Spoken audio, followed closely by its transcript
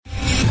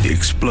the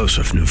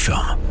explosive new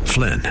film,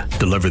 Flynn,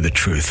 Deliver the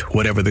Truth,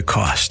 Whatever the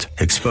Cost,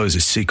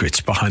 exposes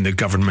secrets behind the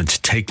government's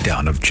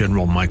takedown of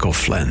General Michael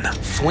Flynn.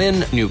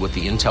 Flynn knew what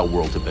the intel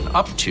world had been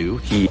up to.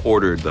 He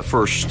ordered the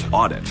first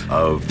audit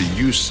of the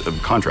use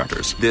of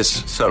contractors.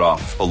 This set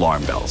off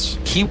alarm bells.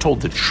 He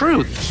told the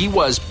truth. He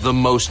was the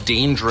most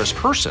dangerous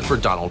person for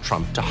Donald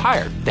Trump to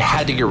hire. They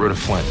had to get rid of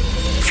Flynn.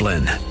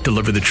 Flynn,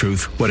 Deliver the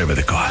Truth, Whatever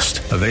the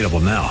Cost. Available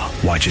now.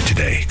 Watch it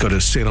today. Go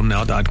to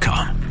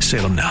salemnow.com.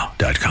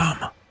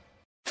 salemnow.com.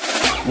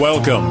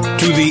 Welcome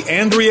to the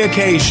Andrea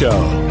Kaye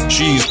Show.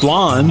 She's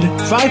blonde,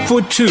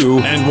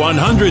 5'2", and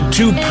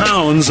 102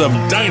 pounds of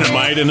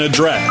dynamite in a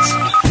dress.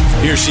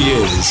 Here she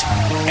is,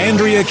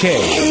 Andrea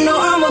Kaye. You know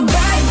I'm a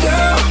bad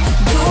girl.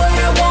 Do what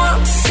I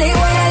want, say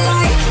what I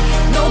like.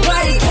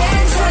 Nobody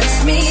can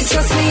touch me.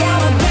 Trust me,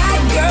 I'm a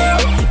bad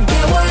girl.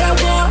 Get what I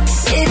want,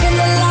 living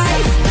the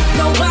life.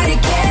 Nobody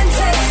can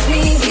touch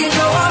me. You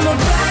know I'm a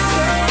bad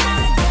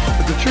girl.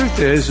 But the truth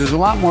is, there's a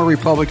lot more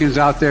Republicans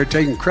out there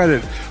taking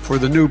credit for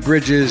the new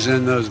bridges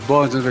and those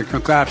bullets of the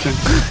contraption.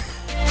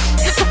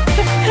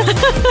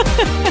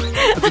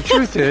 But the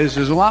truth is,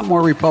 there's a lot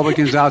more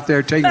Republicans out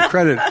there taking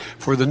credit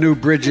for the new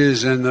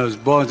bridges and those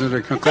bullets of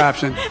the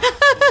contraption.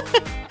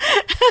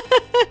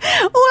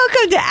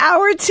 Welcome to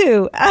hour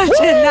 2 of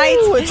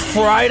tonight's. It's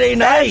Friday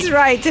night. That's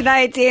right.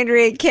 Tonight's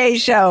Andrea Kaye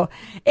Show.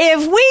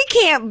 If we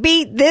can't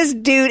beat this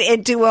dude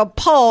into a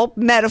pulp,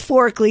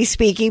 metaphorically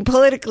speaking,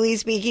 politically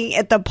speaking,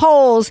 at the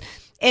polls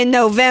in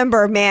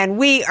November, man,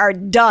 we are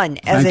done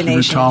as a nation. Thank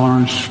you for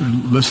tolerance, for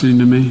listening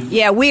to me.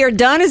 Yeah, we are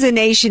done as a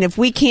nation if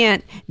we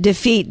can't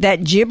defeat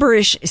that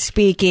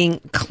gibberish-speaking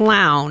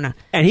clown.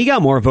 And he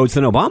got more votes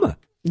than Obama.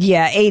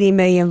 Yeah, 80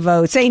 million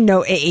votes. Ain't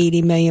no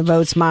 80 million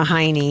votes, my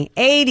hiney.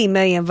 80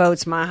 million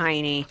votes, my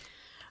hiney.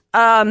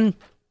 All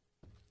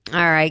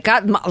right,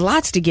 got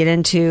lots to get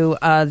into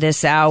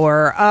this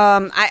hour.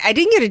 I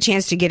didn't get a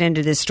chance to get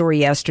into this story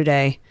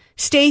yesterday.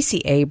 Stacey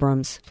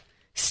Abrams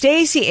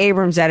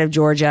out of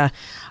Georgia.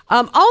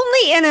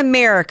 Only in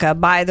America,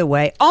 by the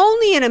way,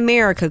 only in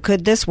America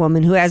could this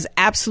woman, who has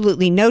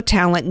absolutely no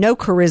talent, no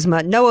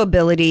charisma, no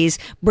abilities,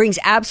 brings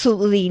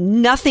absolutely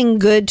nothing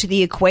good to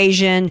the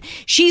equation.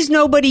 She's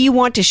nobody you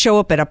want to show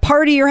up at a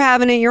party you're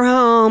having at your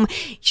home.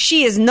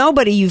 She is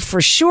nobody you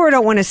for sure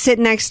don't want to sit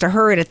next to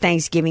her at a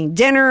Thanksgiving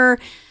dinner.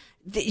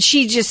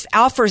 She just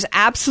offers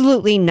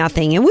absolutely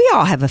nothing. And we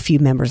all have a few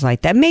members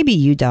like that. Maybe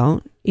you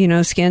don't. You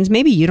know, Skins,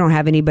 maybe you don't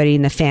have anybody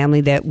in the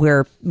family that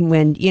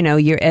when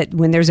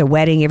there's a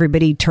wedding,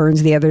 everybody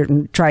turns the other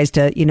and tries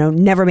to,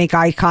 never make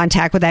eye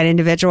contact with that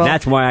individual.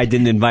 That's why I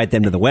didn't invite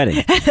them to the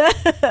wedding.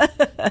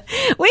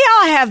 We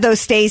all have those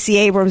Stacey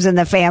Abrams in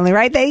the family,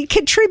 right? They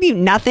contribute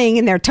nothing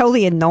and they're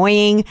totally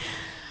annoying.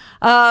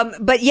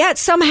 But yet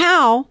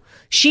somehow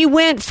she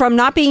went from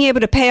not being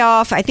able to pay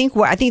off. I think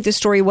the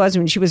story was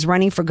when she was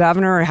running for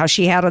governor, or how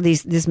she had all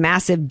this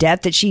massive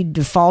debt that she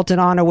defaulted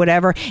on or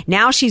whatever.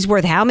 Now she's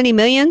worth how many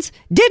millions?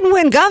 Didn't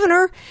win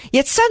governor,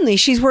 yet suddenly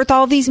she's worth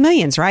all these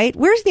millions, right?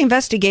 Where's the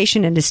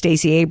investigation into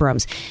Stacey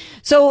Abrams?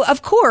 So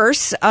of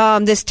course,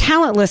 this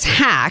talentless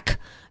hack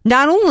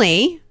not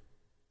only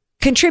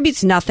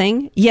contributes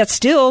nothing, yet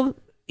still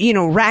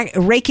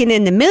raking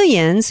in the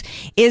millions,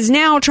 is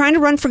now trying to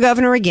run for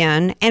governor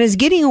again and is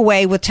getting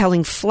away with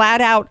telling flat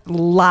out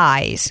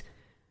lies.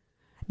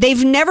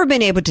 They've never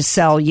been able to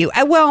sell you.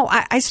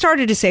 I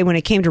started to say when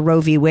it came to Roe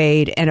v.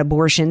 Wade and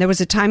abortion, there was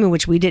a time in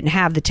which we didn't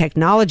have the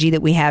technology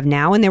that we have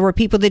now, and there were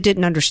people that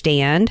didn't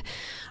understand.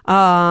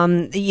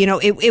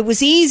 It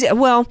was easy.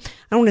 Well,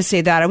 I don't want to say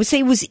that. I would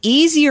say it was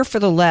easier for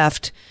the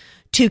left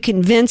to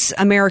convince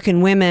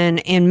American women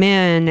and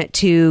men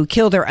to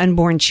kill their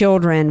unborn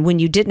children when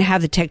you didn't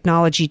have the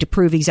technology to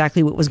prove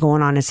exactly what was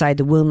going on inside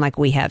the womb like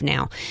we have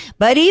now.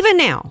 But even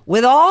now,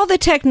 with all the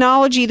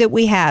technology that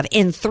we have,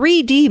 in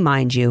 3D,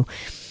 mind you,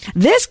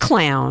 this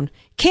clown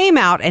came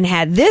out and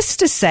had this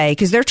to say,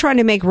 because they're trying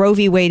to make Roe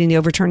v. Wade and the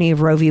overturning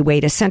of Roe v.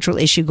 Wade a central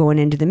issue going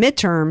into the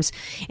midterms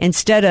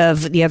instead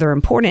of the other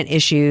important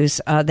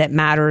issues that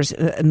matters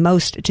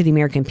most to the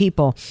American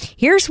people.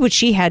 Here's what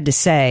she had to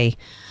say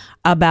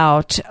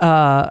about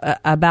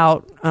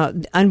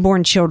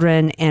unborn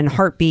children and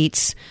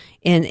heartbeats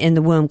in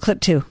the womb.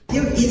 Clip 2.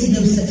 There is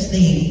no such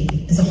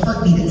thing as a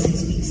heartbeat at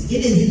 6 weeks.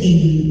 It is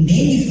a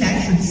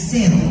manufactured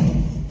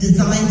sound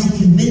designed to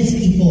convince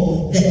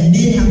people that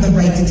men have the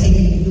right to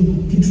take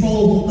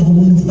control of a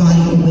woman's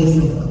body away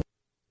from her.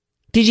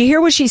 Did you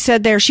hear what she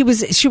said there? She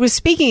was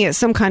speaking at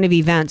some kind of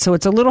event, so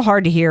it's a little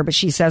hard to hear, but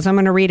she says, I'm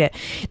going to read it.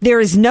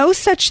 There is no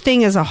such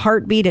thing as a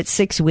heartbeat at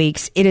 6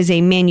 weeks. It is a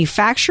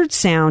manufactured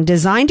sound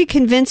designed to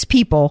convince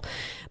people,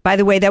 by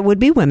the way, that would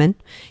be women,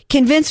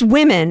 convince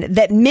women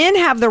that men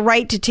have the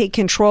right to take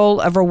control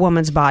of a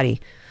woman's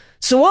body.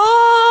 So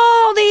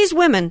all these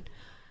women,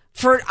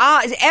 for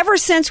ever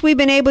since we've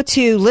been able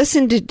to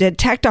listen to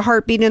detect a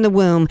heartbeat in the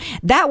womb,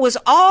 that was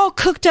all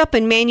cooked up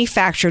and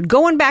manufactured.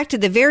 Going back to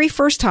the very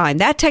first time,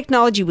 that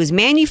technology was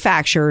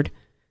manufactured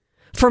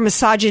for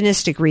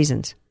misogynistic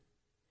reasons.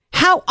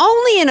 How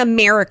only in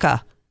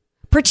America,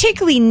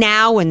 particularly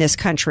now in this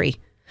country,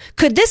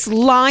 Could this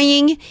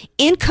lying,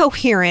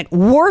 incoherent,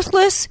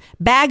 worthless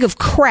bag of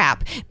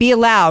crap be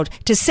allowed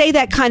to say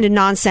that kind of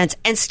nonsense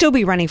and still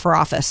be running for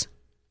office?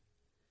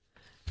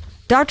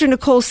 Dr.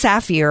 Nicole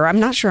Safier, I'm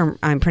not sure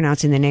I'm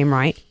pronouncing the name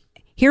right.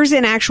 Here's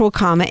an actual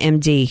comma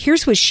MD.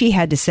 Here's what she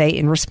had to say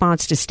in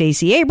response to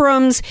Stacey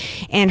Abrams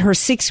and her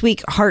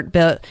 6-week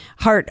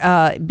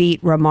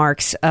heartbeat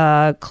remarks.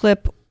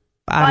 Clip.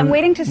 I'm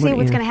waiting to see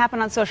what's going to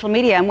happen on social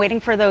media. I'm waiting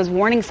for those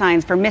warning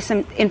signs for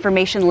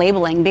misinformation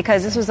labeling,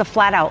 because this was a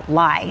flat-out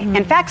lie.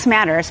 And facts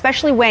matter,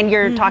 especially when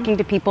you're talking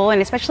to people,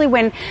 and especially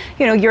when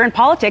you're in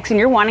politics and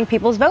you're wanting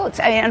people's votes.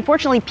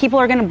 Unfortunately, people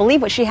are going to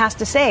believe what she has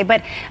to say.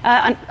 But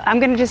I'm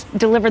going to just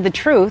deliver the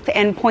truth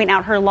and point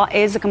out her law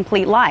is a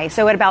complete lie.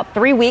 So at about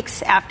 3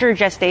 weeks after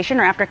gestation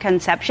or after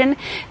conception,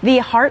 the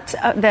heart,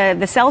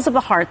 the cells of the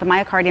heart, the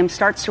myocardium,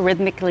 starts to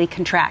rhythmically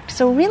contract.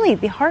 So really,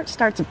 the heart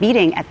starts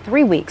beating at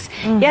 3 weeks.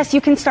 Yes,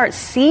 you can start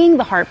seeing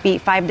the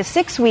heartbeat 5 to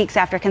 6 weeks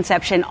after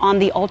conception on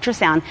the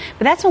ultrasound,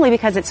 but that's only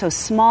because it's so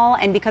small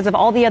and because of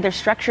all the other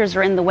structures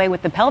are in the way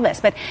with the pelvis.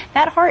 But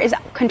that heart is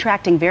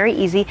contracting very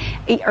easy.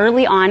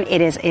 Early on,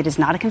 it is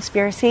not a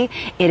conspiracy.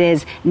 It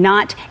is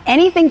not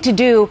anything to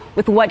do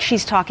with what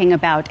she's talking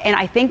about. And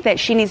I think that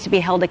she needs to be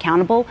held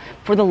accountable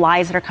for the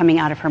lies that are coming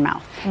out of her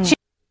mouth.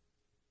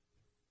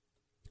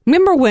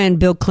 Remember when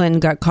Bill Clinton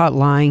got caught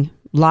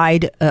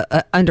lied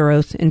under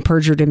oath and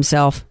perjured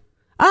himself?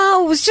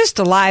 Oh, it was just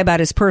a lie about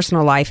his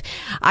personal life.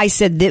 I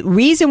said the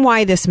reason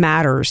why this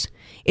matters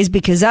is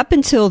because up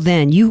until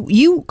then,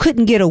 you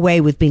couldn't get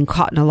away with being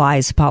caught in a lie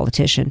as a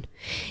politician.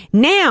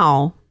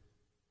 Now,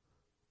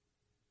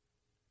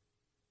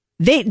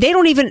 they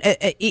don't even,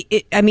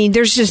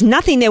 there's just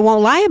nothing they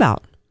won't lie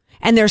about.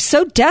 And they're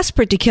so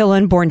desperate to kill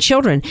unborn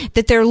children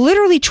that they're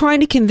literally trying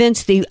to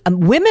convince the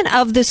women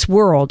of this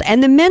world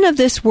and the men of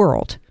this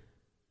world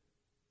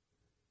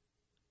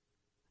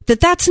that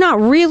that's not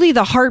really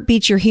the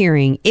heartbeat you're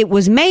hearing. It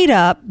was made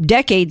up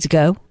decades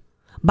ago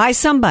by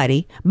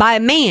somebody, by a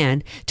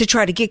man, to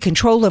try to get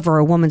control over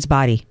a woman's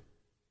body.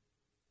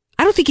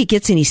 I don't think it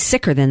gets any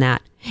sicker than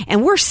that.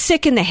 And we're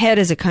sick in the head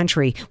as a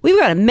country. We've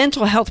got a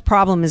mental health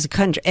problem as a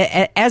country,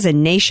 as a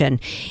nation,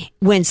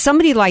 when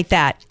somebody like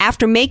that,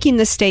 after making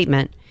the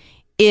statement,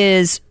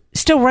 is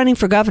still running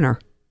for governor.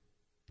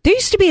 There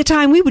used to be a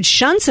time we would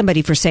shun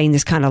somebody for saying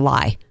this kind of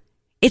lie.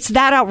 It's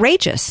that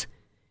outrageous.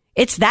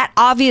 It's that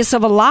obvious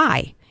of a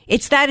lie.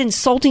 It's that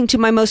insulting to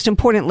my most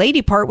important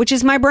lady part, which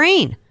is my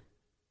brain.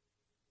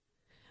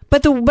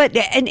 But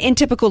in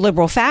typical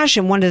liberal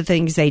fashion, one of the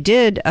things they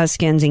did,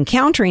 Skins, in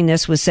countering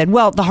this was said,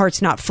 well, the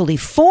heart's not fully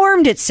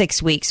formed at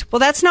 6 weeks. Well,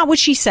 that's not what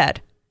she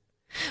said.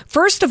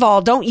 First of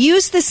all, don't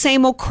use the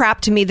same old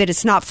crap to me that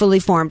it's not fully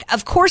formed.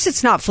 Of course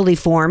it's not fully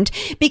formed,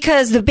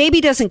 because the baby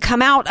doesn't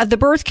come out of the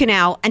birth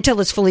canal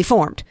until it's fully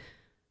formed.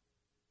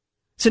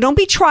 So don't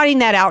be trotting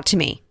that out to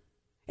me.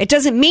 It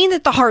doesn't mean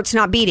that the heart's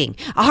not beating.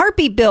 A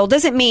heartbeat bill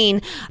doesn't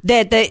mean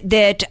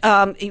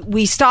that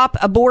we stop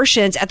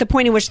abortions at the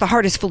point in which the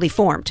heart is fully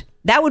formed.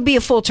 That would be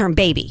a full-term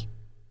baby.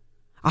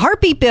 A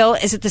heartbeat bill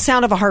is at the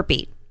sound of a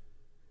heartbeat.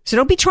 So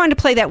don't be trying to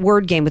play that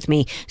word game with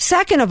me.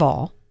 Second of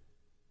all,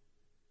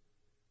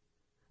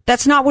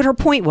 that's not what her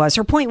point was.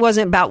 Her point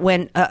wasn't about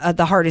when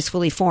the heart is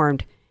fully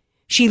formed.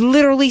 She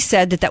literally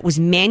said that was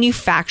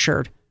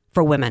manufactured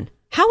for women.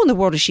 How in the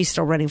world is she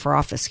still running for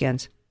office,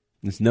 Skins?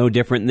 It's no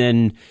different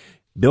than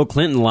Bill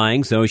Clinton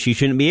lying, so she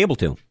shouldn't be able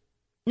to.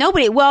 No,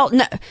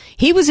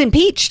 he was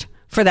impeached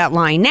for that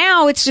line.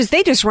 Now it's just,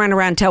 they just run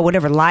around and tell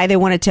whatever lie they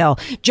want to tell.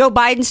 Joe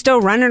Biden's still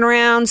running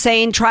around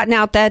trotting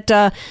out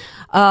that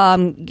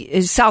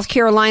South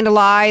Carolina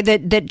lie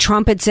that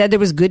Trump had said there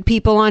was good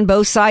people on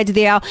both sides of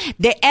the aisle.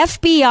 The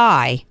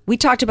FBI, we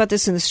talked about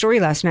this in the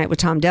story last night with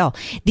Tom Dell.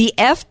 The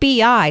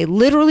FBI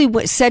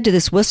literally said to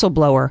this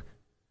whistleblower,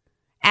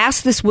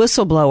 asked this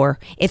whistleblower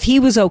if he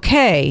was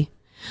okay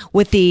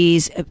with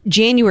these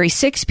January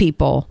 6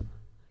 people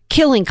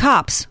killing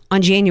cops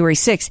on January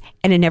 6th,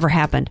 and it never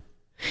happened.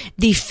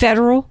 The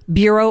Federal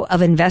Bureau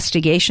of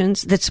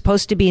Investigations, that's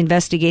supposed to be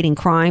investigating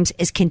crimes,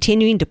 is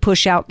continuing to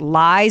push out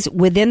lies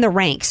within the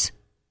ranks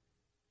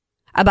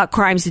about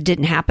crimes that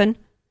didn't happen.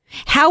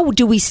 How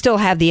do we still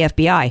have the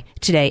FBI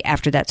today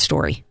after that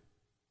story?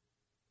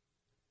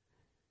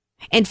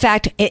 In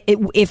fact,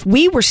 if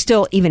we were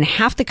still even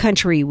half the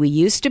country we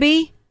used to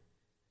be,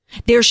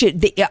 there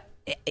should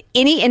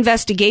any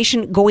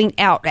investigation going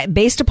out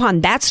based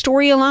upon that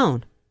story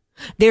alone,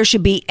 there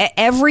should be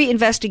every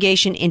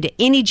investigation into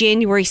any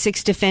January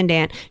 6th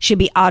defendant should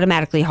be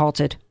automatically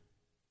halted.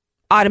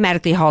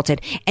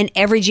 And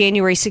every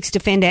January 6th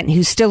defendant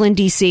who's still in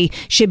D.C.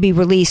 should be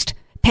released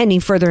pending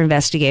further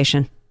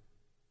investigation.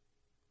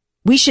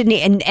 We should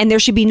need, and there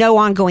should be no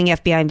ongoing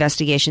FBI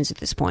investigations at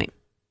this point.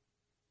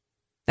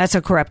 That's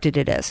how corrupted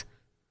it is.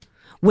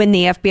 When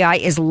the FBI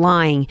is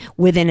lying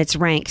within its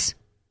ranks,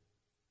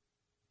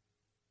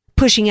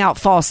 pushing out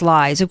false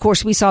lies. Of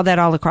course, we saw that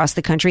all across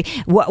the country.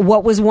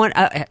 What was one?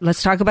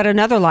 Let's talk about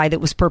another lie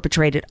that was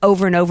perpetrated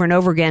over and over and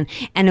over again,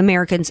 and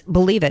Americans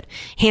believe it.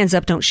 Hands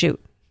up, don't shoot.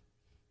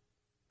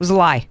 It was a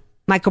lie.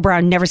 Michael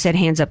Brown never said,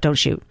 hands up, don't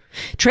shoot.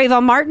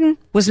 Trayvon Martin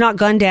was not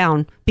gunned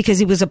down because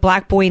he was a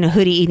black boy in a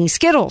hoodie eating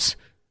Skittles.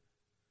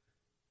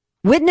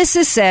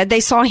 Witnesses said they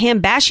saw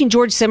him bashing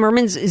George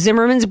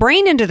Zimmerman's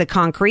brain into the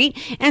concrete,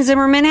 and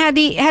Zimmerman had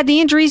the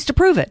injuries to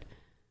prove it.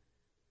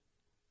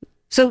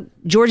 So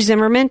George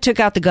Zimmerman took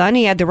out the gun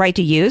he had the right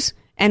to use,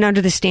 and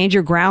under the stand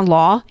your ground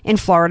law in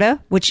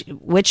Florida, which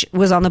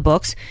was on the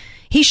books,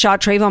 he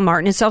shot Trayvon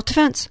Martin in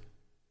self-defense.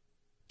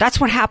 That's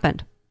what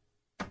happened.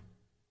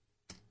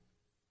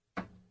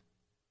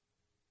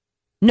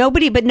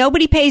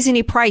 Nobody pays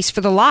any price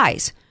for the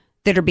lies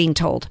that are being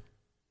told.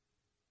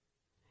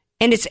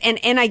 And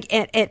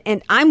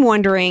I'm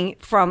wondering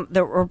from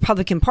the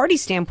Republican Party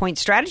standpoint,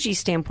 strategy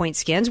standpoint,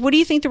 Skins, what do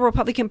you think the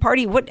Republican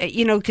Party,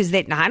 because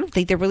I don't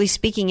think they're really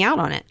speaking out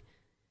on it,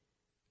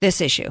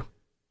 this issue.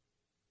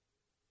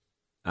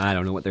 I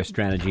don't know what their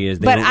strategy is.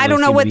 I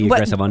don't know what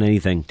aggressive on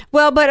anything.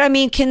 Well, but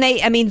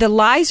the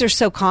lies are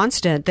so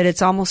constant that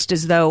it's almost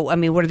as though,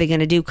 what are they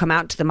going to do? Come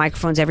out to the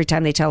microphones every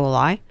time they tell a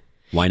lie?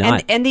 Why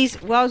not? And these,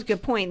 it's a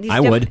good point.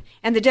 I would.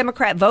 And the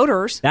Democrat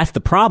voters. That's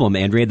the problem,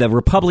 Andrea. The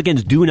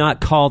Republicans do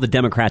not call the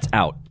Democrats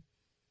out.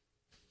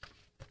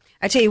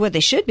 I tell you what, they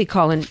should be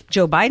calling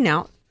Joe Biden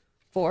out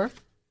for.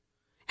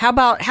 How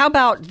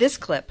about this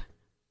clip?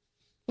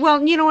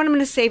 Well, you know what? I'm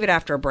going to save it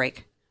after a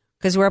break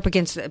because we're up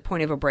against the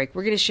point of a break.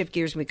 We're going to shift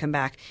gears when we come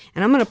back,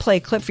 and I'm going to play a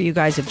clip for you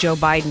guys of Joe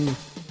Biden,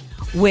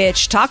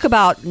 which talk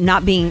about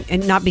not being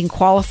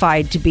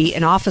qualified to be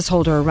an office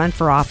holder or run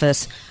for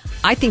office.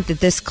 I think that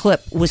this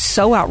clip was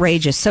so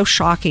outrageous, so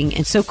shocking,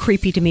 and so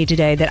creepy to me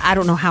today that I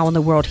don't know how in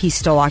the world he's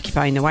still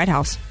occupying the White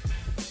House.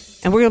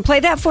 And we're going to play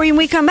that for you when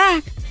we come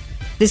back.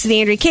 This is the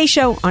Andrea Kaye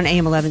Show on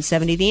AM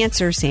 1170, The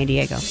Answer, San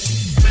Diego.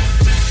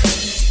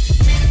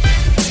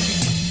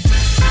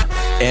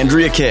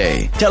 Andrea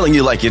Kaye, telling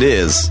you like it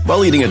is,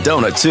 while eating a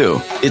donut,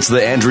 too. It's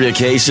the Andrea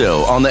Kaye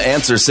Show on The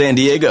Answer San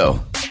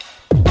Diego.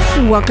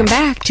 Welcome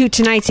back to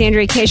tonight's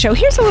Andrea Kaye Show.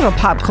 Here's a little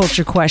pop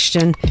culture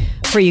question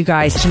for you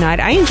guys tonight.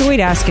 I enjoyed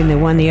asking the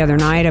one the other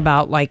night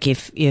about, like,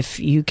 if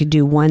you could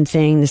do one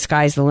thing, the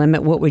sky's the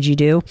limit, what would you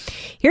do?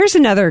 Here's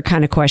another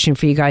kind of question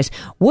for you guys.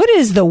 What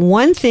is the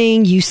one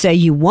thing you say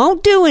you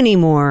won't do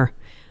anymore,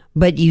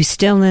 but you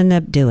still end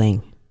up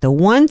doing? The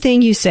one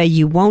thing you say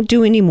you won't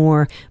do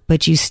anymore,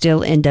 but you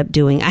still end up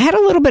doing. I had a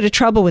little bit of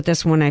trouble with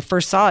this when I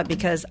first saw it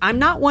because I'm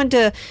not one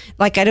to,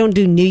 I don't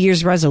do New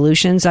Year's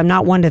resolutions. I'm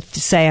not one to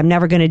say I'm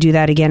never going to do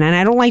that again. And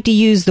I don't like to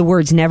use the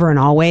words never and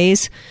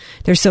always.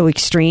 They're so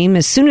extreme.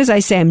 As soon as I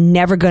say I'm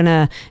never going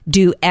to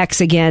do X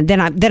again, then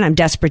I'm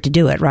desperate to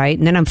do it, right?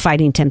 And then I'm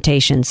fighting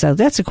temptation. So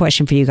that's a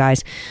question for you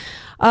guys.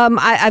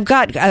 I've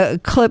got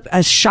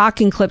a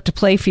shocking clip to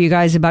play for you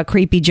guys about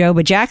Creepy Joe,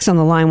 but Jack's on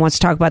the line, wants to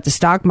talk about the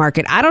stock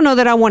market. I don't know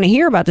that I want to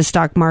hear about the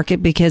stock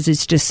market because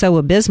it's just so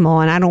abysmal,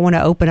 and I don't want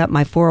to open up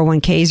my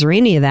 401ks or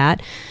any of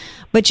that.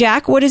 But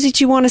Jack, what is it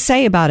you want to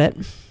say about it?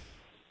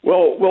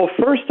 Well,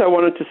 first I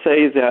wanted to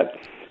say that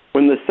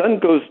when the sun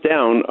goes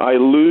down, I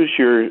lose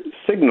your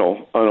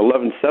signal on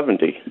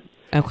 1170.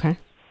 Okay.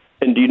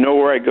 And do you know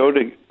where I go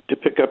to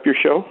pick up your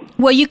show?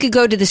 Well, you could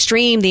go to the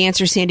stream,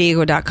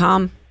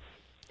 theanswersandiego.com.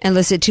 And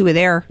listen to it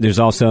there. There's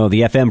also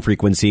the FM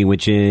frequency,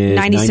 which is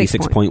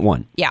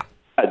 96.1. Yeah.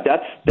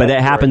 That's but that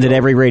happens at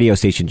every radio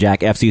station, Jack.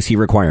 FCC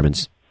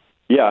requirements.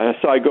 Yeah,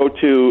 so I go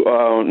to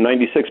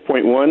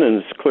 96.1 and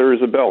it's clear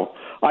as a bell.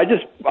 I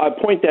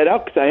point that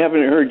out because I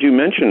haven't heard you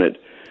mention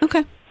it.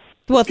 Okay.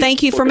 Well,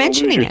 thank you for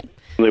mentioning it.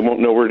 They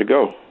won't know where to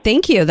go.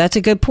 Thank you. That's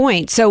a good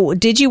point. So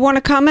did you want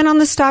to comment on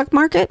the stock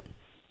market?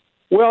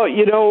 Well,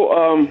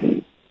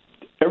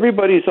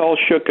 everybody's all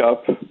shook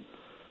up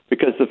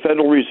because the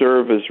Federal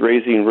Reserve is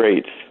raising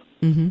rates.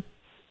 Mm-hmm.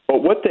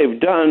 But what they've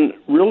done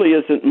really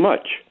isn't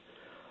much.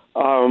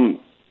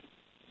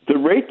 The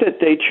rate that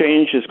they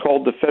changed is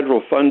called the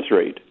federal funds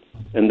rate,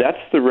 and that's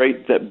the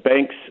rate that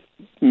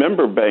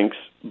member banks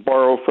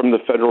borrow from the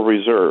Federal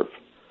Reserve.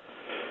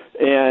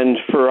 And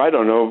for,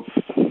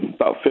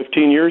 about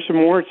 15 years or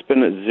more, it's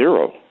been at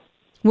zero.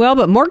 Well,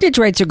 but mortgage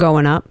rates are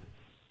going up.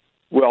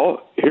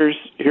 Well, here's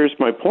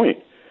my point.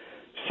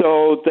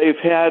 So they've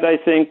had, I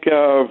think,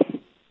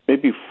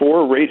 maybe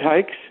 4 rate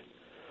hikes,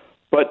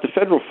 but the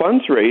federal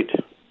funds rate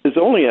is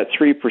only at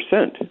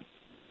 3%.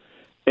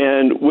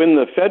 And when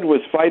the Fed was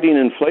fighting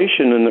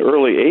inflation in the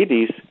early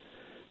 80s,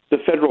 the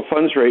federal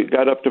funds rate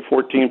got up to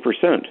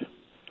 14%.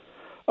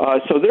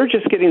 So they're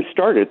just getting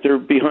started. They're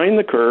behind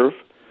the curve,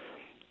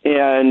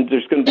 and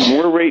there's going to be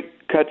more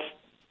rate cuts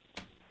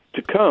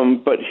to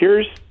come. But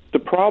here's the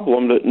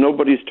problem that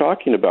nobody's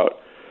talking about.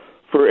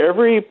 For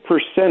every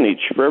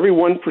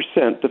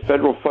 1%, the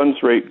federal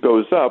funds rate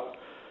goes up,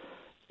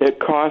 it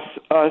costs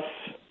us,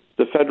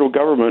 the federal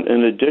government,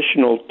 an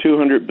additional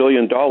 $200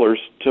 billion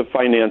to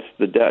finance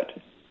the debt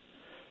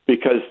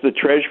because the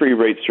Treasury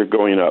rates are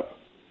going up.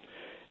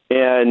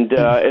 And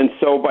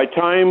so by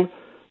time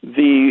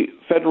the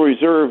Federal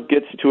Reserve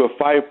gets to a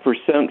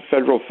 5%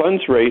 federal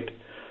funds rate,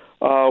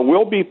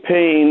 we'll be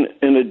paying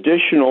an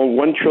additional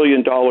 $1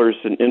 trillion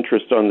in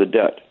interest on the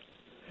debt.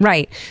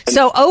 Right.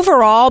 So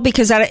overall,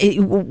 because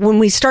when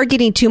we start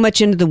getting too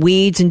much into the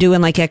weeds and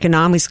doing like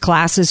economics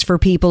classes for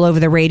people over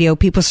the radio,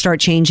 people start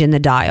changing the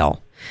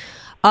dial.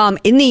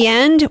 In the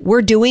end,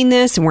 we're doing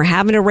this and we're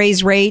having to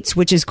raise rates,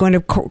 which is going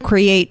to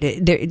create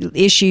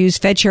issues.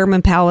 Fed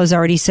Chairman Powell has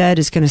already said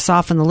it's going to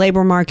soften the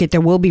labor market.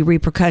 There will be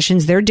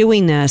repercussions. They're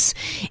doing this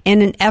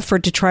in an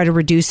effort to try to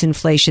reduce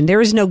inflation.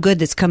 There is no good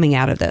that's coming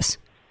out of this.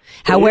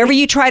 However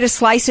you try to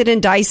slice it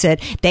and dice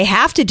it, they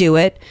have to do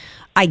it,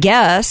 I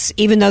guess,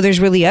 even though there's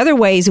really other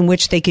ways in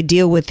which they could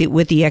deal with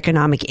the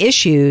economic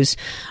issues.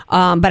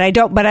 But I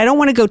don't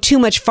want to go too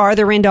much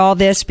farther into all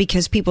this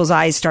because people's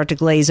eyes start to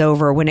glaze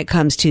over when it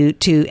comes to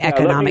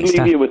economic stuff.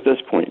 Let me leave you with this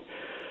point.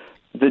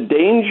 The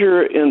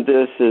danger in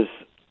this is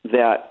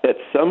that at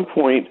some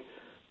point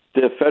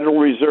the Federal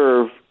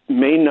Reserve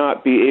may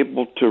not be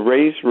able to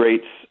raise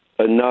rates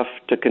enough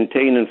to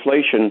contain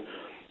inflation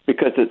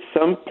because at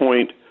some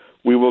point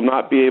we will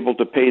not be able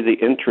to pay the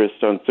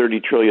interest on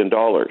 $30 trillion.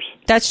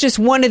 That's just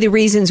one of the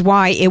reasons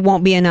why it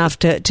won't be enough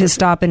to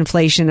stop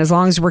inflation, as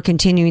long as we're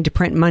continuing to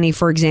print money,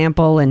 for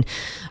example, and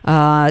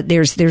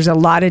there's a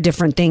lot of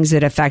different things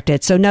that affect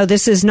it. So no,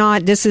 this is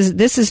not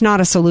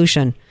a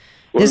solution.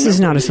 This is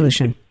not a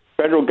solution.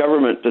 The federal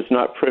government does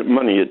not print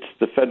money. It's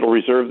the Federal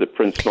Reserve that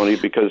prints money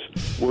because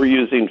we're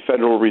using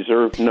Federal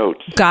Reserve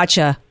notes.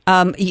 Gotcha.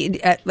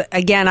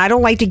 Again, I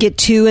don't like to get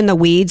too in the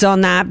weeds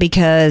on that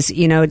because,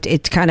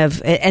 it's kind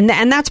of, and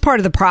that's part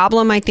of the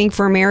problem, I think,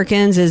 for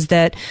Americans is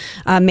that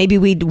maybe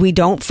we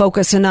don't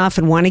focus enough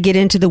and want to get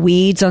into the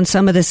weeds on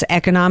some of this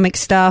economic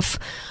stuff.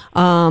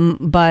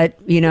 But,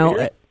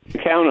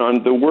 count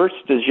on the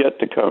worst is yet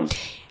to come.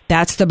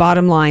 That's the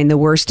bottom line. The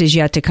worst is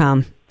yet to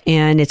come.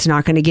 And it's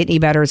not going to get any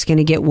better. It's going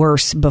to get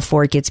worse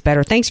before it gets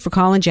better. Thanks for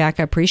calling, Jack.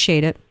 I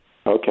appreciate it.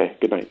 Okay.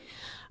 Good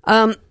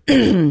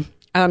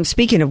night.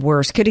 Speaking of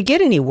worse, could it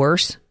get any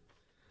worse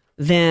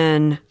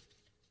than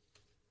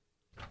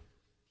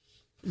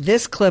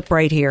this clip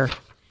right here?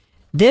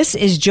 This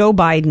is Joe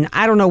Biden.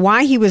 I don't know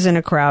why he was in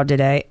a crowd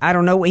today. I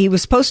don't know. He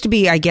was supposed to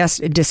be, I guess,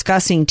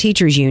 discussing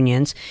teachers'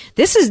 unions.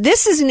 This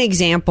is an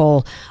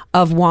example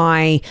of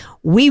why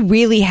we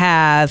really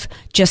have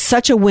just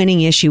such a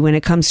winning issue when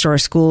it comes to our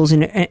schools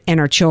and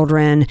our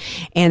children.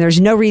 And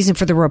there's no reason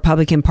for the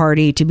Republican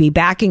Party to be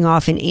backing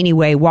off in any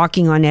way,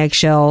 walking on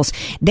eggshells.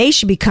 They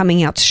should be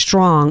coming out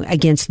strong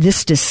against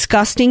this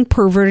disgusting,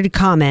 perverted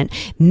comment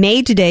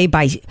made today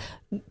by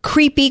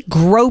creepy,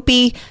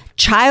 gropey,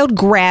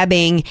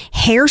 child-grabbing,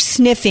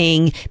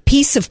 hair-sniffing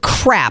piece of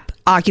crap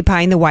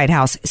occupying the White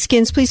House.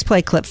 Skins, please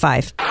play clip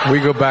 5. We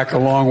go back a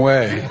long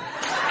way.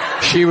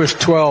 She was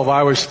 12,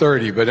 I was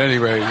 30, but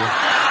anyway,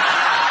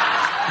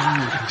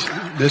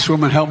 this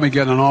woman helped me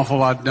get an awful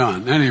lot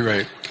done.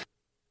 Anyway.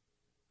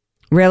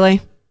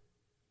 Really?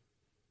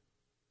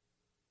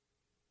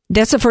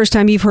 That's the first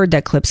time you've heard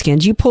that clip,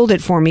 Skins. You pulled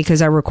it for me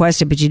because I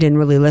requested, but you didn't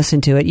really listen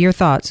to it. Your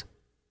thoughts?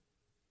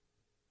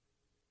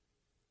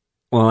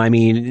 Well, I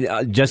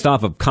mean, just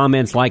off of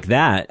comments like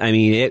that, I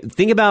mean,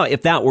 think about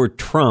if that were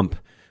Trump,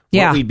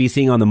 what we'd be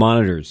seeing on the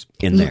monitors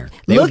in there.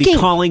 They would be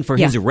calling for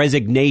his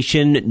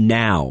resignation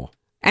now.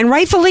 And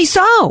rightfully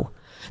so.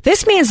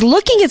 This man's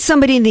looking at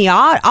somebody in the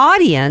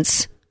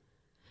audience.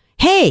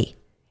 Hey,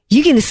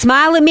 you going to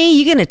smile at me?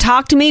 You going to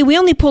talk to me? We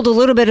only pulled a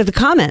little bit of the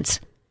comments.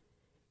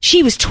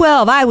 She was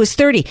 12. I was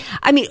 30.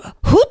 I mean,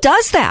 who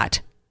does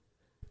that?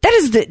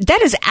 That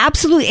is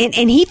absolutely,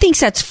 and he thinks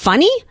that's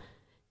funny?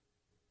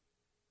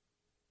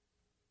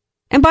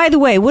 And by the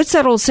way, what's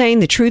that old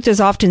saying? The truth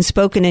is often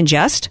spoken in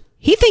jest.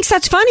 He thinks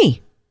that's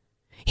funny.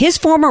 His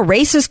former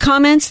racist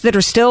comments that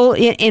are still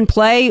in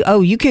play.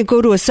 Oh, you can't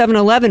go to a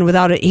 7-Eleven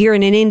without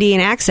hearing an Indian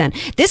accent.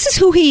 This is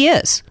who he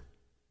is.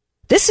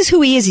 This is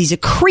who he is. He's a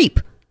creep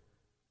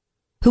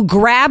who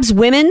grabs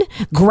women,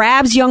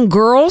 grabs young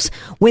girls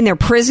when they're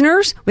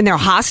prisoners, when they're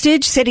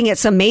hostage, sitting at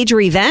some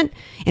major event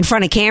in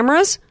front of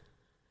cameras.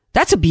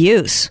 That's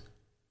abuse.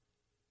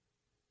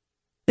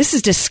 This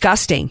is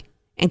disgusting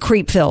and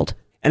creep-filled.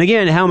 And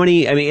again,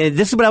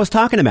 this is what I was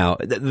talking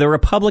about. The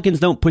Republicans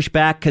don't push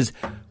back because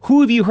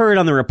who have you heard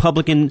on the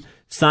Republican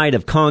side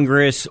of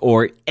Congress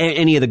or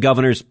any of the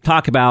governors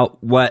talk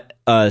about what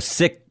a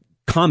sick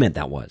comment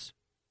that was?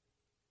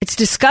 It's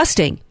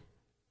disgusting.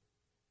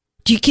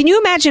 Can you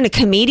imagine a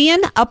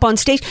comedian up on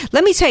stage?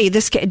 Let me tell you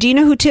this. Do you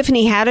know who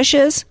Tiffany Haddish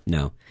is?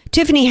 No.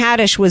 Tiffany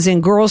Haddish was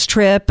in Girls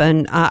Trip,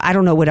 and I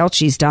don't know what else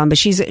she's done, but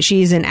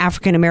she's an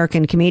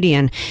African-American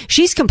comedian.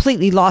 She's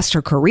completely lost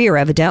her career,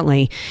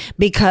 evidently,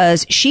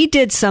 because she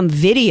did some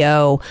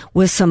video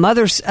with some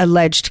other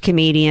alleged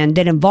comedian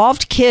that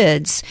involved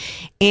kids,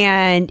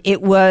 and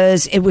it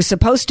was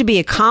supposed to be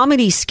a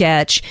comedy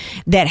sketch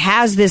that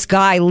has this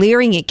guy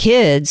leering at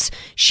kids.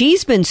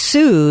 She's been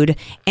sued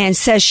and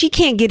says she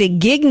can't get a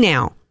gig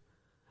now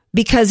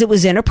because it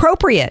was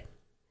inappropriate.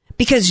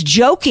 Because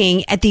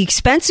joking at the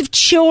expense of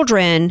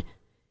children,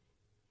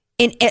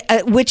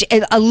 which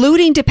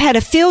alluding to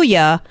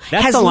pedophilia,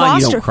 has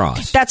lost her.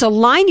 Cross. That's a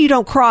line you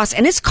don't cross,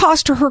 and it's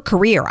cost her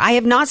career. I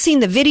have not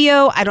seen the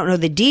video. I don't know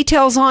the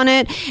details on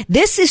it.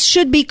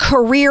 Should be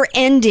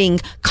career-ending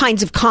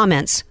kinds of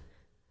comments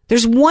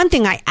There's one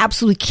thing I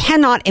absolutely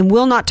cannot and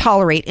will not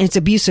tolerate, and it's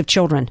abuse of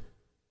children.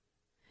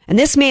 And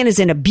this man is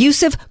an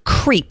abusive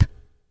creep.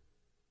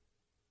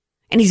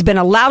 And he's been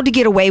allowed to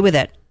get away with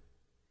it.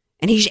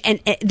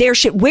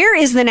 Where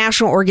is the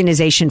National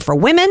Organization for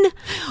Women?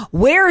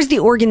 Where is the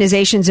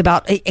organizations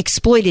about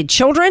exploited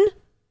children?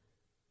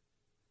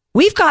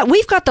 We've got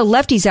the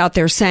lefties out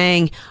there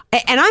saying,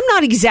 and I'm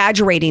not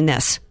exaggerating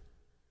this,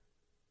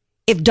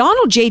 if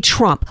Donald J.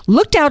 Trump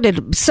looked out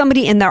at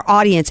somebody in their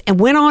audience and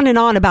went on and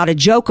on about a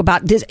joke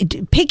about this,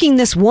 picking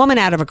this woman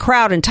out of a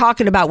crowd and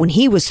talking about when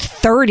he was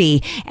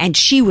 30 and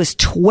she was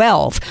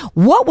 12,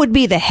 what would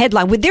be the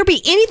headline? Would there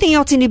be anything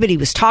else anybody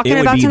was talking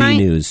about tonight? It would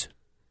be the news.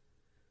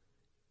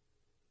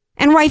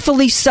 And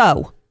rightfully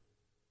so.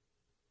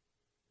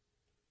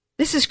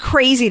 This is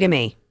crazy to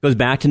me. Goes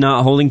back to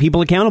not holding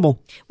people accountable.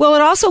 Well,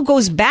 it also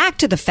goes back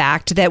to the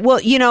fact that,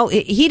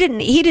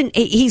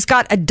 he's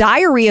got a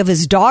diary of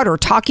his daughter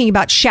talking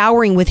about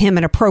showering with him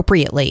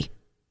inappropriately.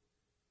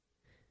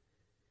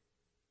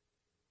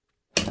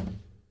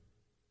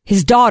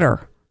 His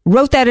daughter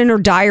wrote that in her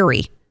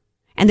diary.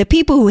 And the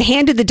people who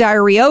handed the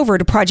diary over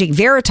to Project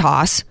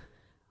Veritas,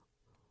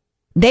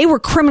 they were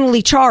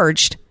criminally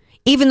charged,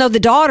 even though the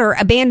daughter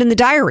abandoned the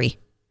diary.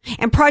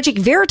 And Project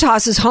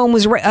Veritas's home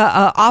was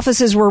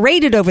offices were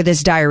raided over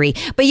this diary,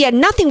 but yet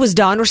nothing was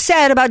done or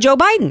said about Joe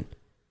Biden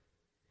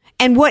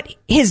and what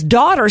his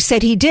daughter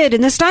said he did in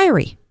this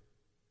diary.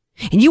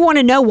 And you want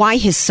to know why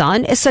his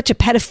son is such a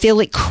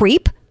pedophilic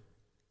creep?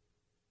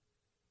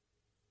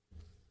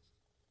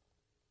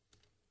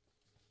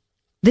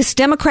 This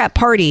Democrat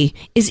Party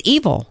is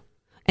evil,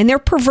 and they're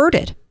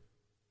perverted.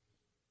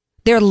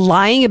 They're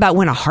lying about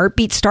when a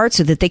heartbeat starts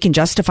so that they can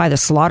justify the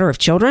slaughter of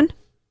children.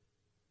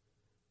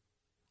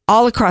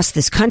 All across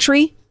this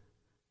country,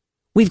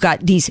 we've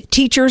got these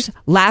teachers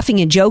laughing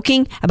and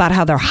joking about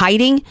how they're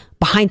hiding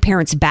behind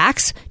parents'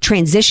 backs,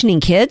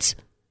 transitioning kids.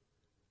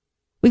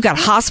 We've got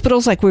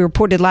hospitals, like we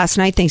reported last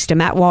night, thanks to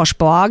Matt Walsh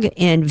blog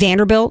in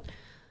Vanderbilt,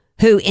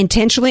 who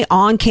intentionally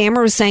on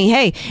camera was saying,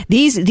 hey,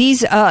 these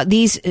transitioning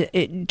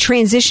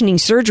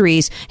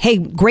surgeries, hey,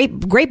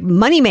 great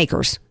money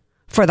makers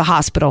for the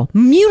hospital,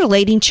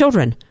 mutilating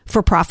children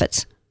for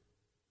profits.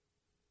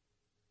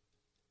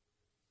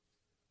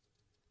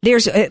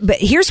 But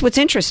here's what's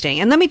interesting,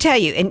 and let me tell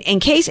you,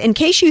 in case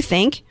you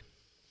think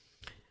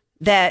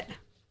that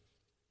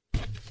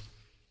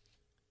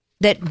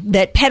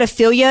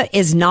pedophilia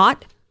is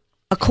not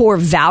a core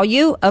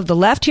value of the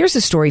left, here's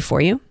a story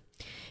for you.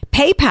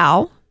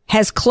 PayPal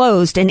has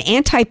closed an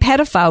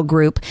anti-pedophile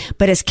group,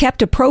 but has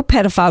kept a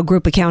pro-pedophile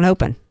group account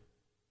open.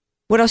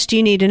 What else do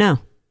you need to know?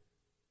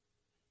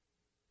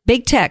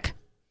 Big tech.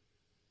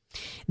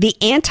 The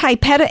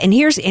anti-pedo, and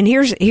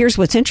here's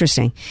what's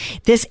interesting.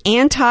 This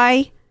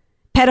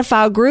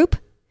anti-pedophile group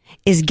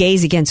is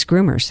Gays Against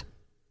Groomers.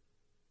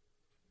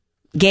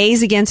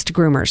 Gays Against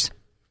Groomers.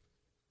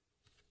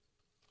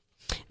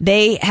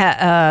 They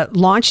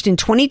launched in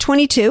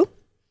 2022,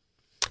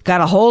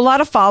 got a whole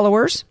lot of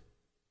followers,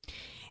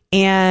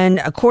 and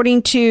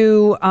according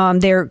to,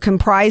 they're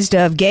comprised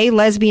of gay,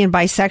 lesbian,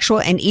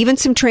 bisexual, and even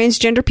some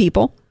transgender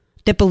people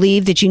that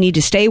believe that you need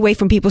to stay away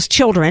from people's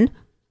children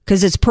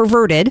because it's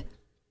perverted.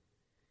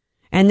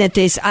 And that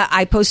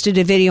I posted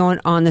a video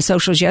on the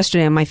socials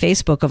yesterday on my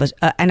Facebook of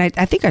and I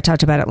think I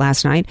talked about it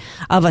last night,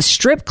 of a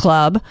strip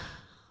club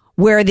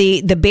where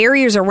the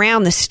barriers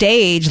around the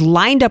stage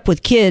lined up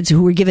with kids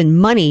who were given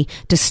money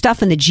to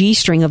stuff in the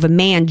G-string of a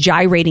man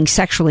gyrating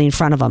sexually in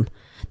front of them.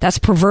 That's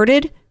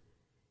perverted.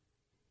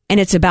 And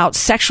it's about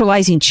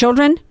sexualizing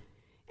children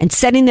and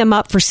setting them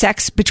up for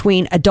sex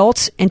between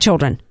adults and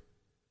children.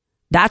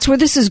 That's where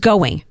this is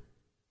going.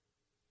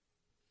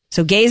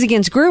 So Gays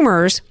Against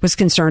Groomers was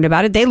concerned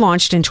about it. They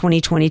launched in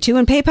 2022,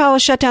 and PayPal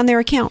has shut down their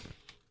account.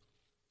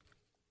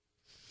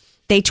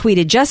 They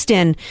tweeted just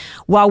in,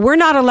 while we're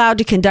not allowed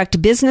to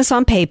conduct business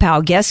on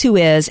PayPal, guess who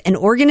is? An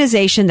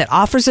organization that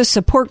offers a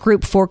support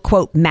group for,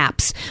 quote,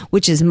 MAPS,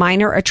 which is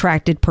minor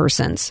attracted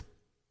persons.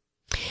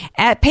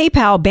 At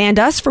PayPal, banned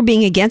us for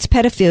being against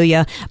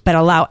pedophilia, but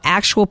allow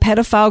actual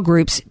pedophile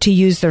groups to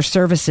use their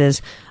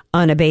services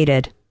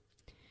unabated.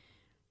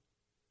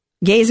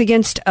 Gays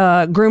Against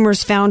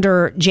Groomers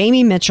founder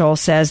Jamie Mitchell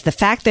says the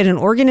fact that an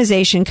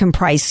organization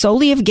comprised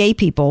solely of gay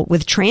people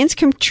with trans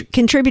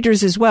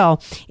contributors as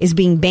well is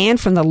being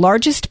banned from the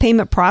largest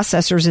payment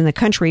processors in the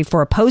country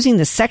for opposing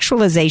the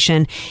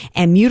sexualization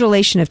and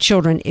mutilation of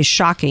children is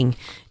shocking,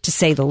 to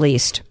say the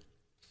least.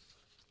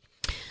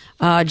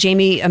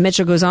 Jamie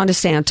Mitchell goes on to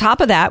say, on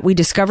top of that, we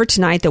discovered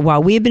tonight that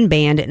while we have been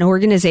banned, an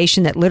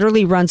organization that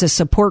literally runs a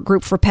support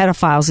group for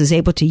pedophiles is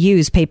able to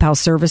use PayPal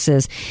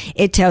services.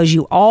 It tells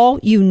you all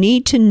you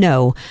need to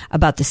know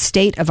about the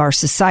state of our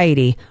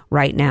society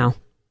right now.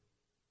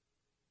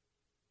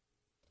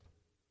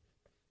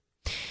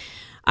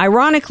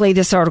 Ironically,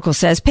 this article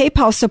says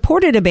PayPal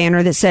supported a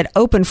banner that said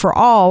open for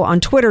all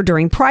on Twitter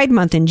during Pride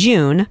Month in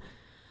June.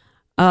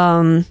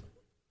 Yeah.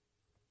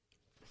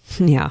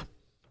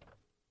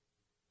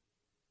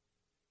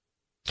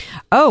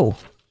 Oh,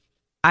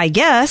 I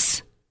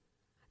guess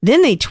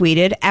Then they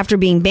tweeted, after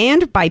being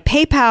banned by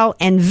PayPal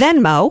and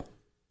Venmo,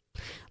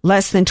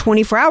 less than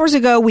 24 hours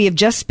ago, we have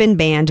just been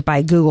banned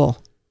by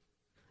Google.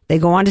 They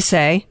go on to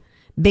say,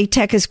 Big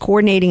Tech is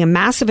coordinating a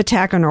massive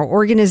attack on our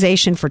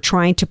organization for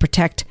trying to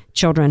protect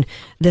children.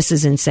 This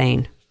is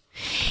insane.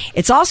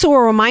 It's also a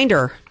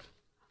reminder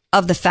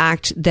of the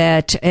fact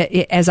that,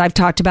 as I've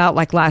talked about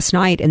like last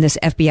night in this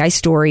FBI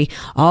story,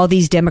 all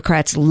these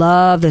Democrats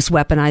love this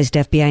weaponized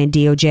FBI and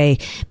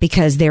DOJ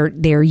because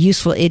they're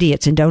useful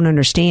idiots and don't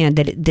understand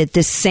that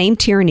this same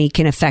tyranny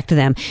can affect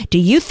them. Do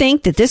you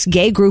think that this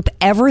gay group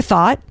ever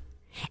thought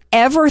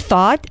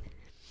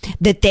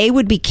that they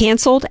would be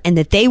canceled and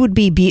that they would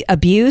be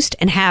abused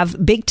and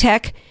have Big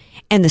Tech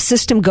and the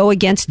system go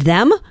against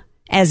them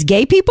as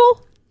gay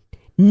people?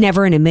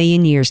 Never in a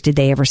million years did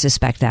they ever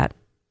suspect that.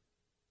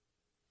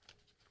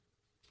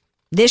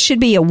 This should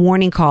be a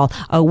warning call,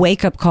 a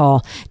wake-up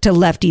call to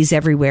lefties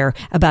everywhere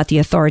about the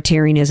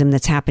authoritarianism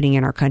that's happening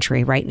in our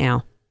country right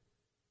now.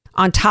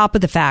 On top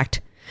of the fact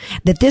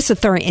that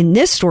in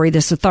this story,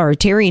 this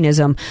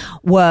authoritarianism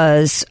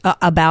was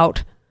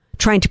about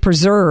trying to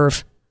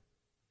preserve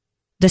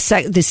the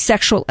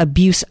sexual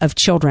abuse of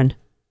children,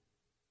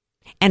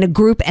 and a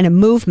group and a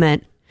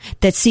movement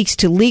that seeks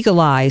to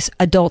legalize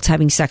adults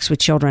having sex with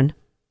children.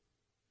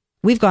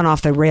 We've gone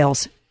off the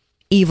rails.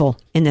 Evil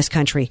in this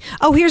country.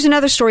 Oh, here's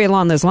another story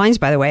along those lines,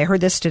 by the way. I heard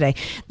this today.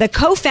 The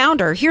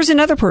co-founder, here's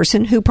another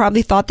person who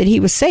probably thought that he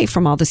was safe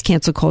from all this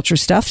cancel culture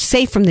stuff,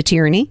 safe from the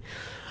tyranny,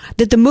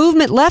 that the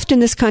movement left in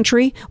this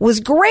country was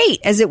great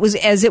as it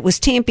was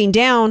tamping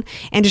down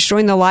and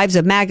destroying the lives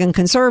of MAGA and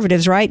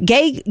conservatives, right?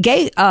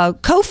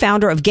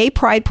 Co-founder of Gay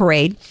Pride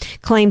Parade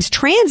claims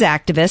trans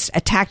activists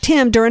attacked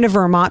him during a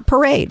Vermont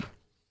parade.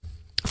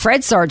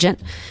 Fred Sargent,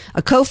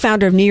 a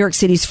co-founder of New York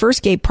City's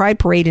first gay pride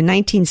parade in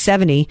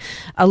 1970,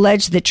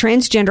 alleged that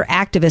transgender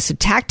activists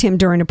attacked him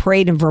during a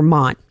parade in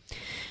Vermont.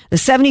 The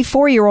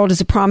 74-year-old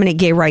is a prominent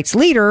gay rights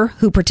leader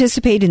who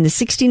participated in the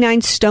 69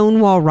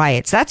 Stonewall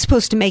riots. That's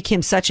supposed to make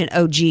him such an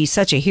OG,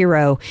 such a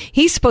hero.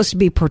 He's supposed to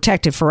be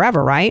protected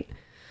forever, right?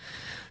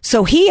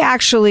 So he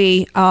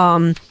actually,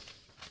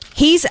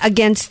 he's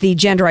against the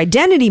gender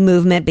identity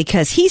movement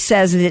because he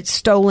says that it's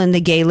stolen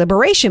the gay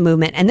liberation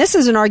movement. And this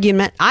is an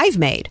argument I've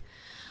made.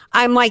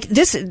 I'm like,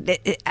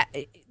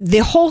 the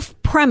whole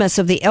premise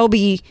of the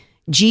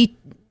LBG,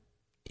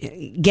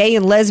 gay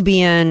and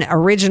lesbian,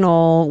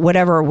 original,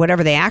 whatever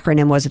the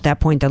acronym was at that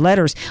point, the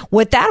letters,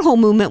 what that whole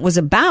movement was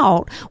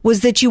about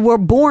was that you were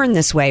born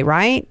this way,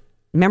 right?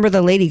 Remember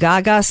the Lady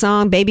Gaga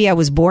song, Baby, I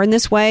Was Born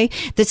This Way?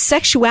 That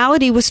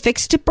sexuality was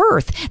fixed at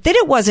birth, that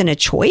it wasn't a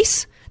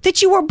choice,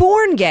 that you were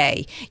born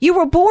gay, you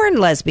were born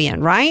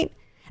lesbian, right?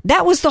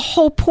 That was the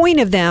whole point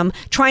of them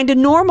trying to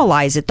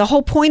normalize it. The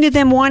whole point of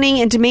them wanting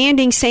and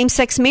demanding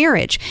same-sex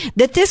marriage.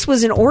 That this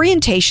was an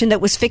orientation that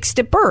was fixed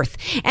at birth.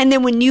 And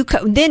then when you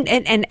how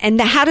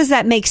does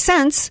that make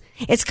sense?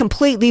 It's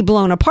completely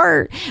blown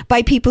apart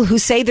by people who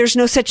say there's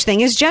no such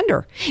thing as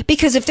gender.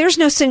 Because if there's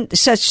no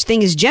such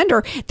thing as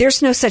gender,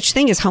 there's no such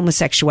thing as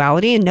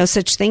homosexuality and no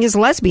such thing as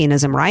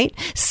lesbianism, right?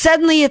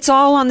 Suddenly it's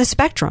all on the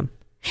spectrum.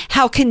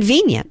 How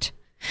convenient.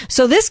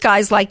 So this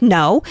guy's like,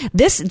 no,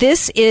 this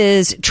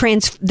is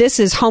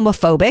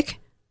homophobic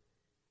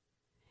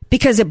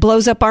because it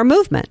blows up our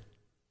movement.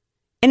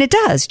 And it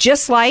does,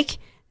 just like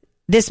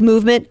this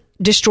movement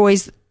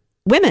destroys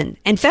women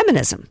and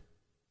feminism,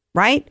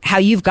 right? How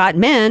you've got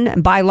men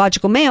and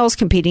biological males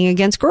competing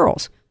against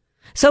girls.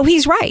 So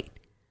he's right.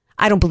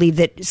 I don't believe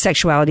that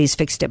sexuality is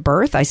fixed at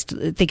birth. I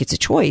think it's a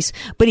choice,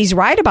 but he's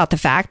right about the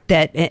fact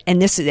that,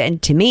 and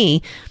to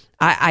me,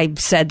 I've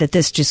said that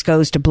this just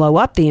goes to blow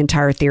up the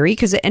entire theory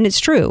and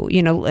it's true.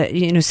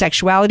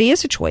 Sexuality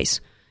is a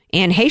choice.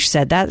 Anne Heche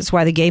said that. That's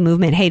why the gay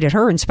movement hated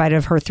her in spite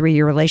of her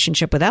 3-year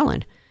relationship with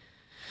Ellen.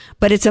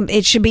 But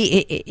it should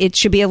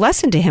be a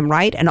lesson to him,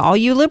 right? And all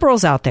you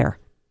liberals out there.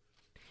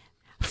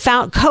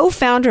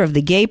 Co-founder of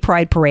the Gay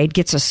Pride Parade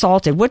gets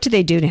assaulted. What do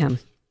they do to him?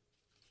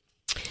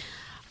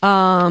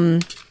 I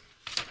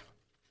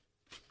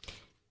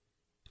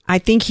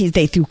think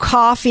they threw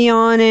coffee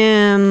on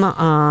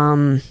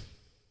him.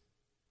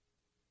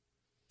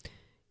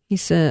 He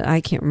said,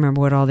 I can't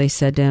remember what all they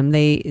said to him.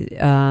 They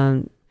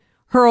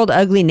hurled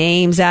ugly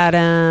names at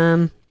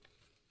him.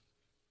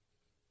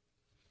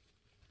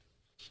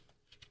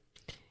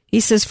 He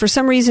says, for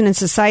some reason in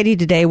society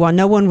today, while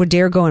no one would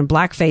dare go in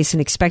blackface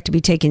and expect to be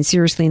taken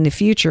seriously in the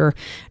future,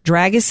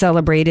 drag is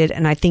celebrated,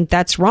 and I think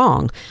that's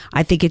wrong.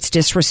 I think it's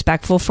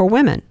disrespectful for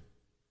women.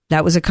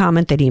 That was a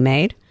comment that he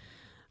made.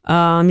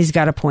 He's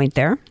got a point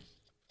there.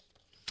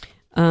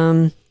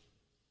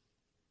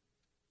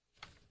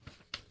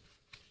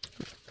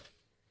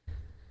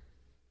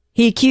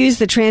 He accused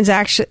the trans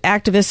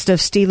activist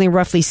of stealing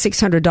roughly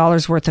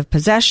 $600 worth of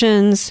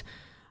possessions,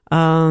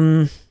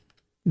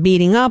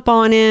 beating up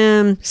on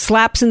him,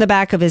 slaps in the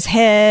back of his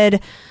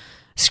head,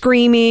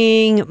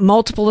 screaming,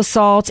 multiple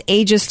assaults,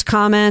 ageist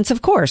comments.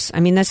 Of course. I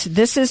mean, this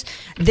is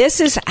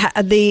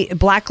the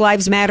Black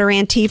Lives Matter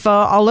Antifa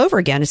all over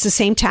again. It's the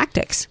same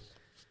tactics.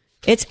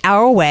 It's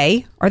our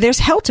way or there's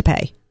hell to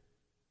pay.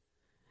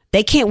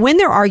 They can't win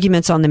their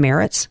arguments on the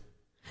merits.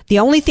 The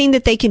only thing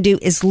that they can do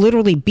is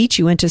literally beat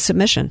you into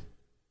submission.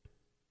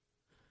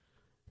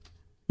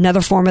 Another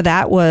form of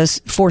that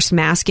was forced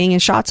masking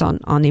and shots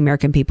on the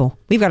American people.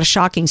 We've got a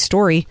shocking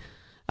story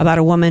about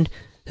a woman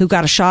who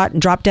got a shot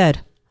and dropped dead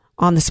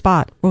on the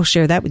spot. We'll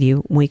share that with you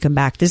when we come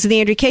back. This is the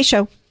Andrea Kaye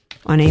Show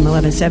on AM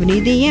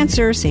 1170, The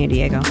Answer, San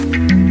Diego.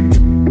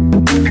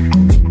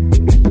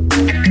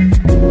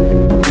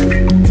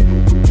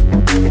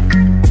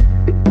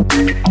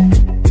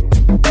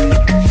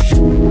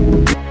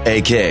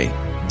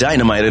 AK,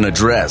 Dynamite in a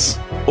Dress,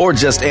 or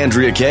just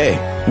Andrea Kaye.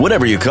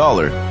 Whatever you call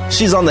her,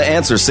 she's on The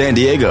Answer San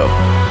Diego.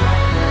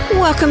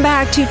 Welcome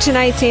back to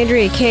tonight's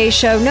Andrea Kaye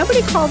Show.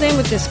 Nobody called in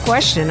with this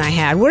question I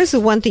had. What is the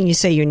one thing you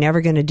say you're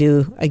never going to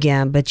do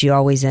again, but you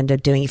always end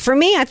up doing? For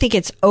me, I think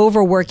it's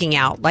overworking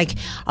out. Like,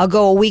 I'll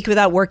go a week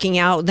without working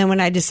out. Then when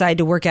I decide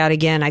to work out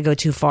again, I go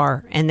too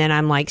far. And then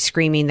I'm like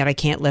screaming that I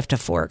can't lift a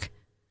fork.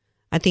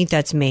 I think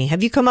that's me.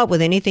 Have you come up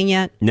with anything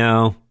yet?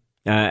 No.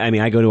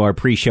 I go to our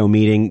pre-show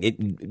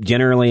meeting.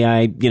 Generally,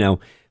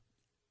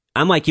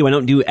 I'm like you. I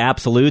don't do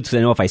absolutes. I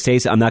know if I say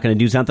I'm not going to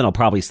do something, I'll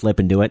probably slip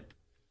and do it.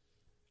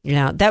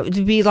 Yeah, that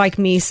would be like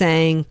me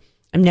saying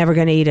I'm never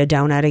going to eat a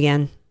donut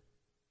again.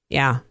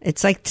 Yeah,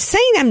 it's like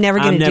saying I'm never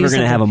going to do something. I'm never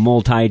going to have a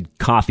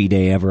multi-coffee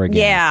day ever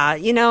again.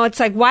 Yeah, it's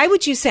like, why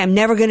would you say I'm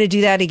never going to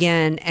do that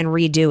again and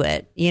redo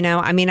it?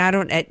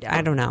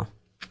 I don't know.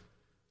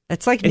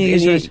 It's like New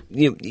Year's.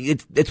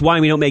 It's why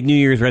we don't make New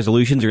Year's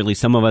resolutions, or at least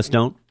some of us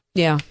don't.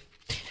 Yeah.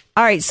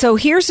 All right, so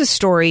here's a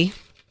story.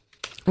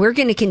 We're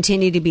going to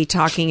continue to be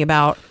talking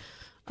about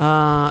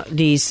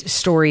these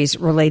stories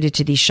related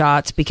to these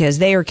shots because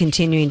they are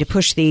continuing to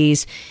push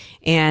these.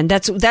 And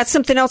that's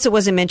something else that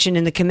wasn't mentioned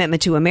in the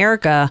Commitment to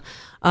America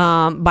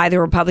by the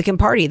Republican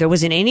Party. There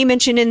wasn't any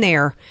mention in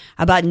there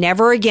about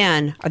never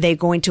again are they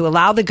going to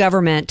allow the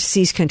government to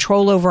seize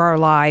control over our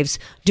lives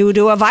due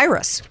to a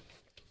virus.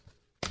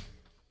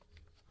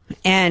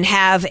 And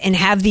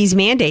have these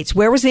mandates.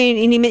 Where was there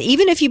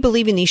even if you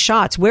believe in these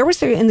shots, where was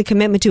there in the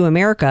Commitment to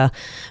America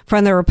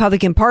from the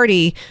Republican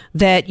Party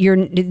that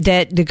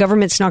the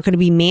government's not going to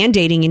be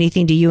mandating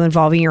anything to you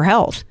involving your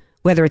health,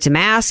 whether it's a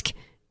mask,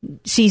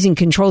 seizing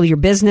control of your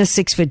business,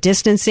 6 foot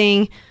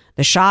distancing,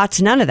 the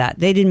shots, none of that.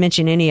 They didn't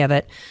mention any of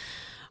it.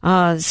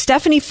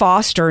 Stephanie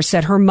Foster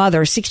said her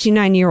mother,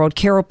 69-year-old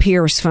Carol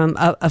Pierce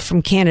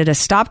from Canada,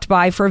 stopped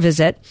by for a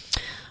visit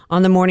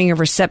on the morning of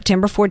her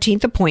September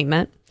 14th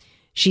appointment.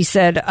 She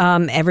said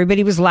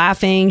everybody was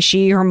laughing.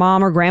 She, her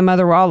mom, her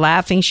grandmother were all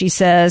laughing. She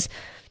says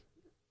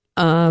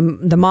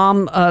the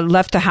mom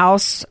left the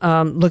house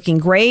looking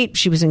great.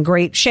 She was in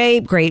great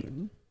shape, great,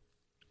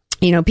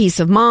 peace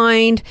of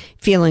mind,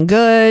 feeling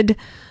good.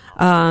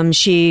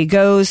 She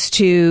goes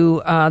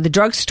to the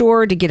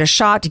drugstore to get a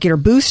shot, to get her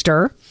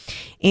booster.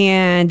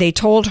 And they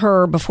told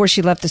her before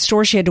she left the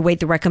store, she had to wait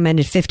the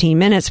recommended 15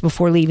 minutes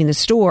before leaving the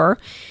store.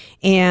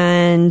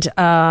 And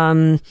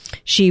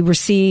she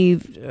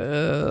received,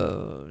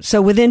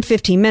 so within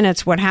 15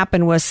 minutes, what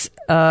happened was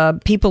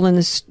people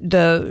in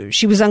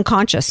she was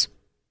unconscious.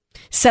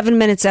 7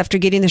 minutes after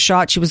getting the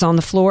shot, she was on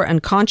the floor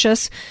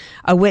unconscious.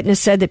 A witness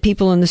said that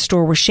people in the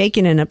store were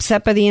shaken and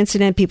upset by the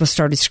incident. People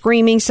started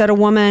screaming, said a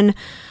woman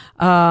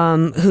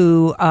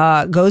who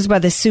goes by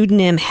the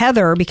pseudonym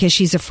Heather because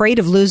she's afraid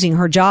of losing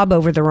her job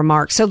over the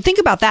remarks. So think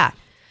about that.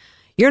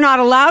 You're not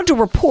allowed to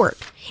report.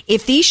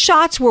 If these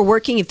shots were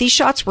working, if these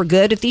shots were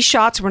good, if these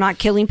shots were not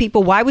killing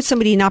people, why would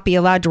somebody not be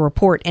allowed to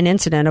report an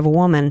incident of a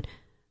woman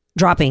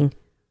dropping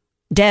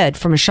dead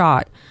from a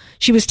shot?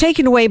 She was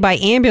taken away by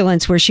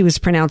ambulance where she was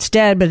pronounced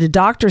dead, but a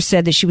doctor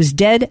said that she was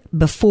dead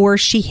before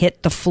she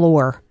hit the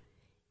floor.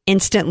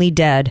 Instantly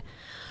dead.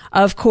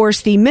 Of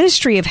course, the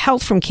Ministry of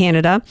Health from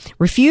Canada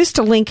refused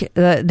to link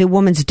the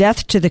woman's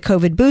death to the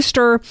COVID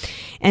booster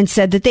and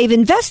said that they've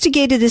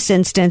investigated this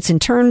instance and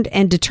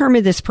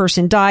determined this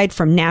person died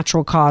from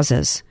natural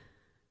causes.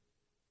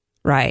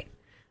 Right.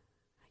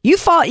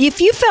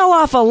 If you fell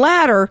off a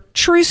ladder,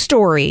 true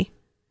story,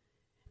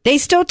 they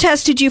still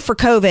tested you for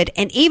COVID.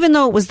 And even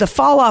though it was the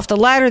fall off the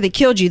ladder that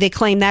killed you, they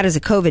claimed that as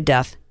a COVID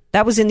death.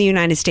 That was in the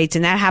United States,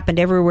 and that happened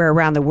everywhere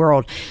around the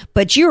world.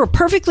 But you're a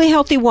perfectly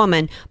healthy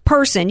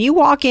person. You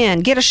walk in,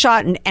 get a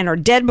shot, and are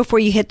dead before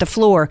you hit the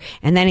floor,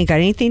 and that ain't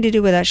got anything to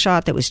do with that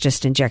shot that was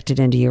just injected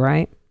into you,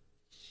 right?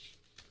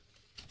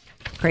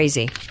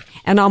 Crazy.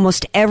 And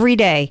almost every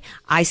day,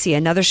 I see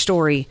another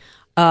story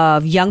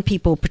of young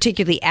people,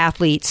 particularly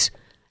athletes,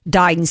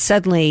 dying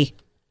suddenly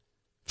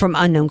from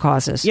unknown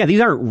causes. Yeah,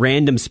 these aren't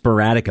random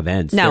sporadic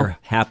events. No. They're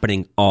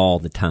happening all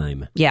the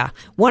time. Yeah.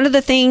 One of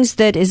the things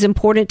that is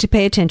important to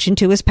pay attention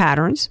to is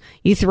patterns.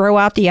 You throw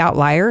out the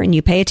outlier and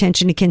you pay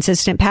attention to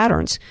consistent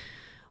patterns.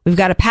 We've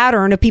got a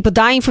pattern of people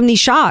dying from these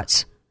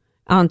shots,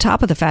 on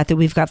top of the fact that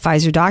we've got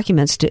Pfizer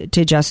documents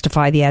to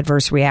justify the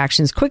adverse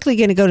reactions. Quickly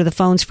going to go to the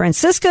phones.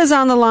 Francisca's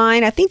on the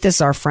line. I think this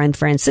is our friend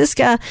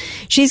Francisca.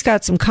 She's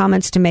got some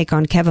comments to make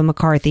on Kevin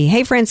McCarthy.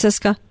 Hey,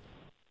 Francisca.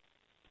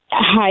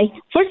 Hi.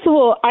 First of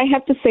all, I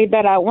have to say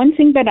that one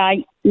thing that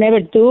I never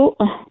do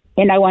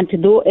and I want to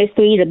do is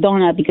to eat a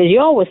donut, because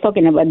you're always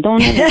talking about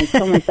donuts. And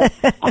someone said,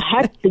 I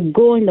have to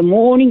go in the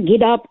morning,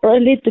 get up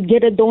early to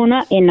get a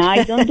donut, and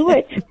I don't do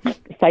it.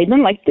 So I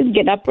don't like to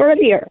get up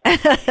earlier.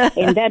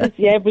 And that is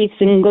every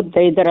single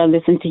day that I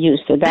listen to you.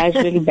 So that's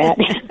really bad.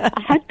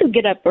 I have to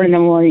get up early in the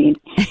morning.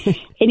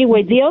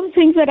 Anyway, the other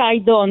things that I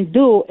don't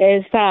do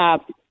is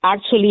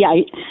actually,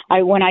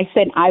 I when I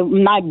said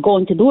I'm not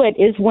going to do it,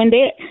 is when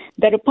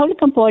the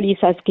Republican Party is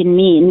asking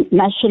me,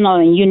 national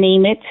and you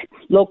name it,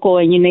 local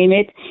and you name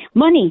it,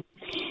 money.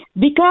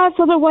 Because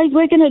otherwise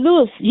we're going to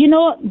lose. You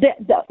know,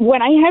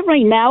 what I have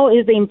right now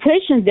is the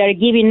impression they're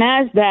giving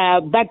us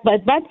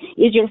but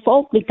it's your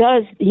fault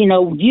because, you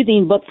know, you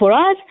didn't vote for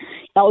us,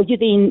 or you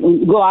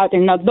didn't go out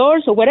and knock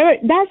doors or whatever.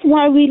 That's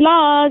why we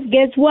lost.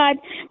 Guess what?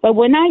 But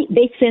when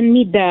they send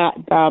me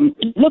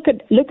look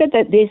at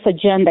this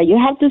agenda, you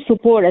have to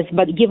support us,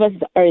 but give us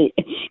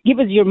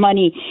your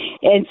money.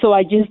 And so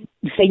I just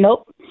say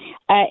nope.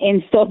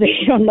 And so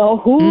they don't know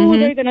who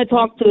they're going to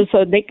talk to,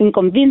 so they can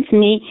convince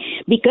me.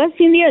 Because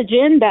in the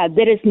agenda,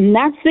 there is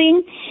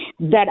nothing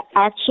that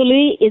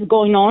actually is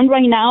going on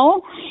right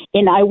now.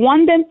 And I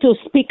want them to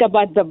speak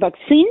about the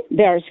vaccine.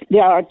 There's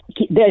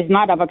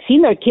not a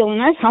vaccine. They're killing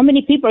us. How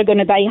many people are going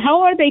to die? How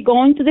are they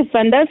going to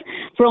defend us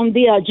from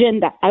the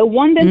agenda? I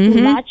want them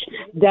to match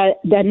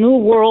the New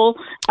World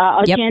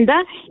agenda.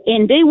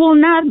 And they will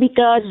not,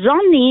 because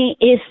Romney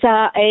is,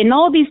 and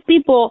all these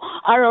people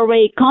are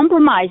already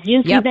compromised.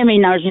 You see them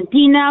in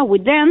Argentina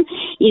with them,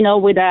 you know,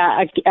 with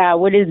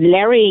what is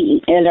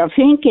Larry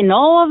Fink and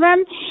all of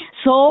them.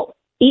 So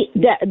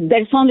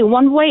there's only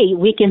one way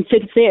we can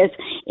fix this.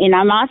 And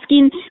I'm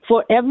asking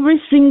for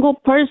every single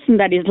person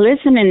that is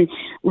listening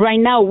right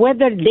now,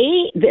 whether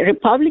the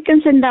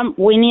Republicans end up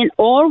winning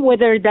or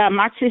whether the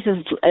Marxist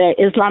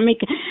Islamic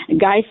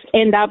guys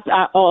end up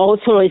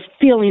also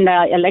still in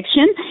the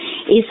election,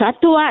 it's up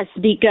to us,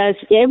 because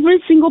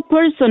every single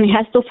person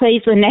has to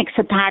face the next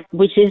attack,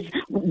 which is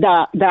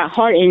the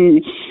hard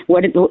and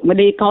what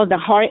do you call the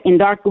hard and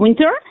dark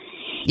winter.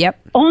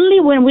 Yep. Only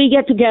when we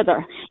get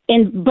together.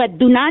 But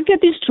do not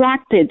get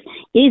distracted.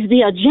 Is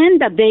the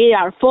agenda they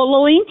are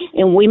following,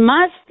 and we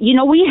must, you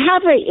know, we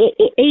have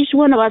each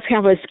one of us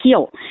have a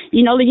skill.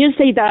 You know, you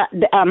say that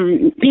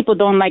people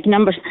don't like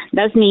numbers.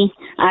 That's me.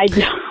 I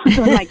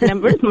don't like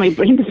numbers. My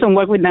brain doesn't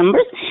work with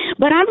numbers.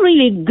 But I'm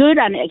really good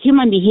at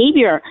human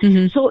behavior.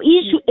 So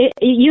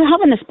you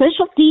have a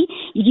specialty.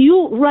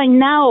 You right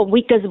now,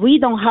 because we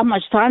don't have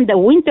much time, the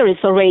winter is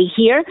already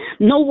here,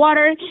 no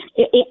water,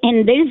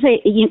 and there's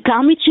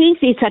climate change.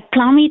 It's a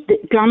climate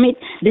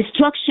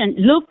destruction.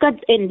 Look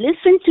at and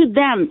listen to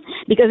them,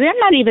 because they're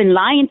not even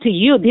lying to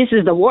you. This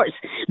is the worst.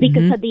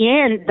 Because at the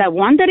end, the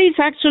one that is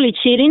actually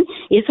cheating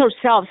is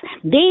ourselves.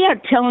 They are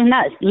telling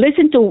us,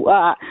 listen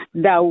to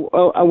the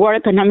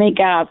World Economic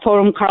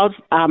Forum, Klaus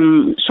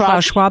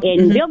Schwab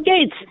and Bill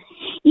Gates.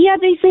 Yeah,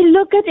 they say,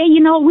 look at it, you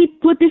know, we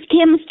put these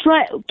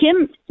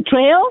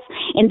chemtrails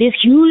and this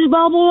huge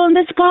bubble in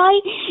the sky.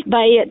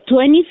 By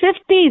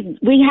 2050,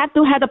 we have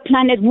to have a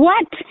planet.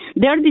 What?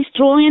 They're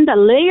destroying the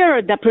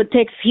layer that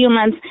protects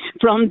humans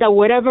from the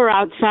whatever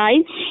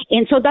outside.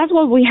 And so that's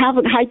why we have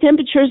high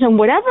temperatures and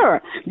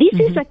whatever. This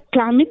is a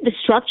climate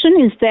destruction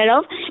instead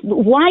of,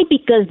 why?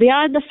 Because they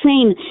are the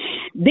same.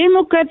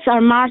 Democrats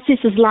are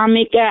Marxist,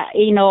 Islamic,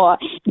 you know,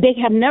 they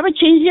have never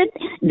changed it.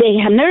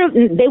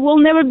 They will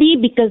never be,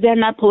 because they're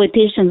not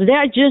politicians. They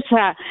are just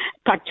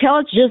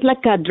cartels, just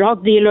like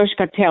drug dealers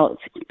cartels.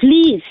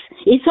 Please,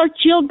 it's our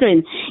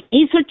children.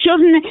 It's our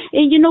children.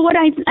 And you know what?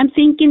 I'm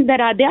thinking that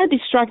they are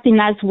distracting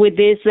us with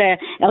this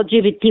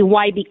LGBT.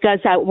 Why? Because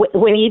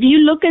if you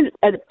look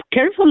at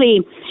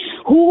carefully,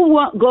 who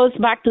goes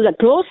back to the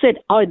closet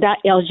are the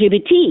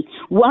LGBT.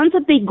 Once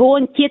that they go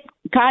and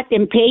cut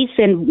and paste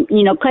and,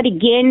 you know, cut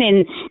again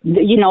and,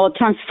 you know,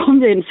 transform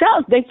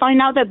themselves, they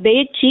find out that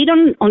they cheat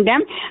on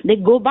them. They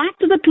go back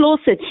to the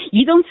closet.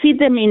 You don't see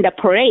them in the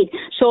parade.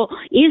 So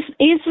it's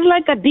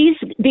like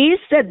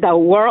the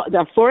World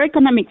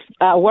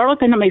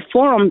Economic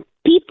Forum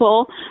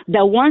people,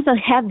 the ones that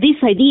have this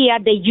idea,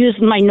 they use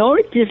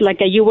minorities, like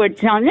you were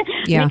telling me,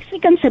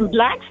 Mexicans and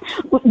blacks.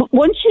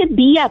 One should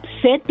be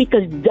upset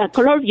because the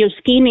color of your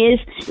skin is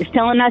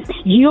telling us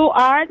you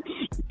are,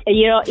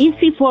 you know,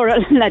 easy for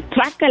like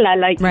tracala,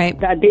 like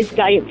this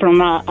guy from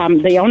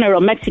the owner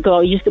of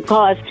Mexico used to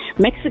call us.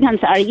 Mexicans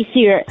are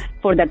easier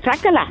for the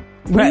tracala.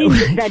 Right.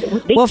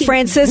 Well,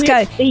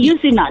 Francisca, they're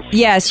using us.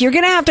 Yes, you're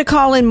going to have to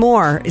call in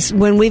more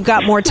when we've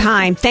got more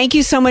time. Thank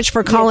you so much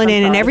for calling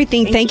in and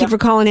everything. Thank you for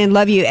calling in.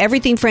 Love you.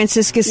 Everything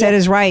Francisca said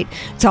is right.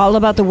 It's all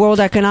about the World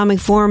Economic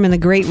Forum and the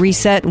Great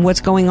Reset and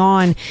what's going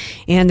on.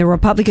 And the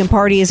Republican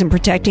Party isn't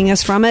protecting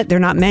us from it. They're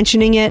not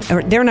mentioning it,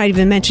 or they're not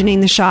even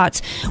mentioning the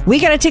shots. We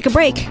got to take a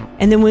break.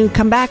 And then when we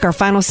come back, our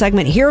final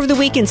segment, Hero of the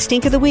Week and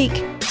Stink of the Week.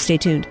 Stay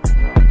tuned.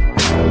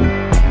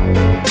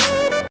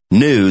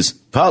 News,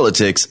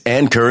 politics,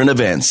 and current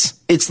events.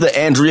 It's the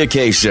Andrea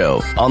Kaye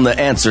Show on The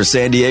Answer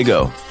San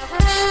Diego.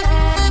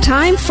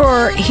 Time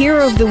for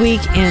Hero of the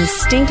Week and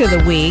Stink of the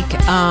Week.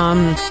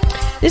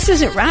 This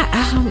isn't right.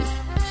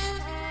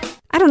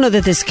 I don't know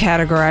that this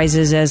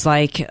categorizes as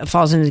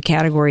falls into the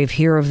category of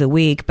Hero of the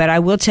Week, but I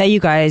will tell you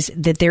guys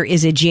that there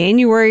is a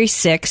January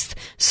 6th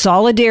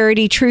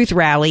Solidarity Truth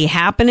Rally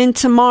happening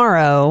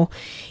tomorrow.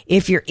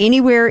 If you're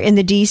anywhere in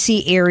the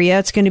D.C. area,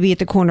 it's going to be at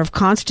the corner of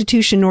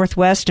Constitution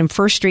Northwest and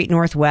First Street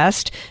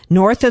Northwest,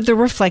 north of the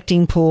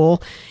Reflecting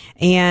Pool.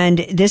 And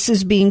this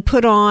is being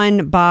put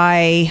on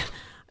by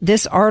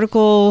this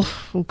article.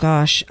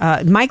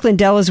 Mike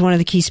Lindell is one of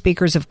the key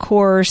speakers, of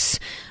course,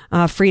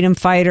 freedom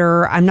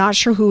fighter. I'm not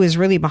sure who is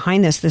really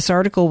behind this. This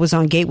article was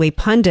on Gateway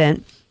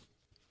Pundit.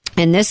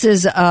 And this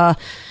is a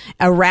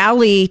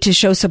rally to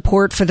show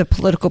support for the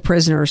political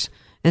prisoners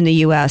in the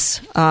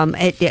U.S.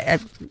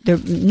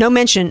 There's no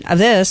mention of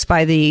this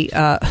by the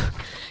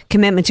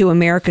Commitment to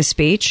America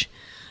speech.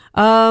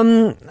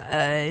 So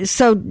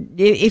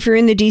if you're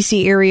in the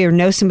D.C. area or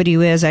know somebody who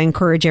is, I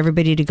encourage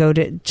everybody to go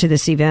to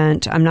this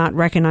event. I'm not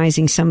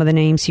recognizing some of the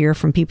names here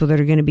from people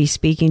that are going to be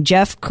speaking.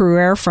 Jeff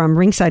Crouere from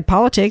Ringside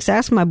Politics,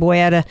 that's my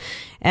boy out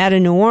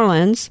of New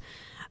Orleans.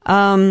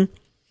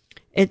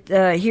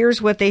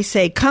 Here's what they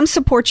say. Come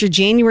support your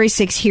January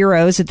 6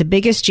 heroes at the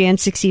biggest Jan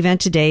 6 event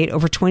to date.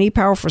 Over 20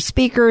 powerful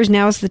speakers.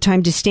 Now is the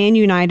time to stand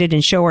united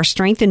and show our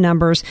strength in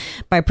numbers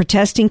by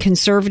protesting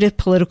conservative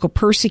political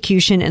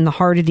persecution in the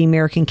heart of the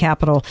American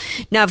capital.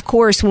 Now, of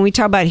course, when we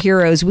talk about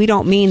heroes, we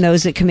don't mean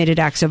those that committed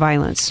acts of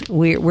violence.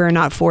 We're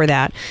not for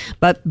that.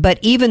 But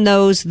even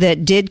those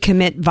that did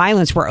commit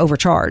violence were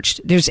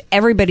overcharged.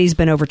 Everybody's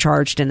been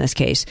overcharged in this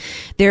case.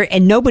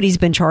 And nobody's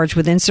been charged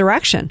with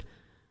insurrection.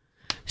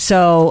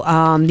 So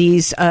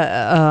here's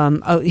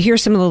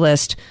some of the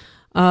list.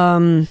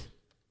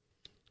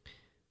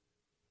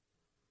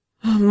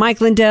 Mike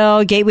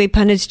Lindell, Gateway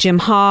Pundits Jim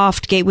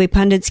Hoft, Gateway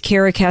Pundits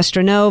Kara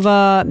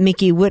Castronova,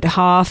 Mickey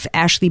Woodhoff,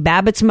 Ashley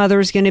Babbitt's mother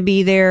is going to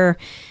be there.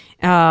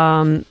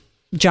 John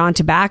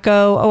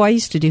Tobacco. Oh, I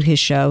used to do his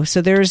show.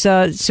 So there's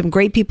some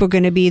great people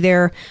going to be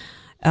there.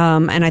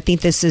 And I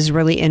think this is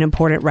really an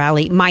important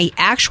rally. My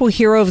actual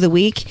hero of the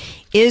week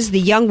is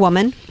the young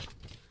woman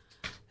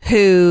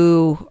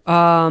who,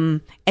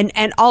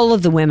 and all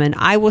of the women,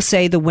 I will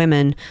say the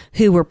women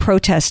who were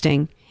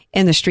protesting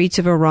in the streets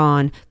of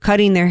Iran,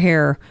 cutting their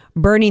hair,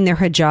 burning their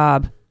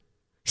hijab,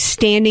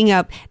 standing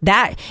up,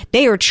 that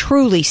they are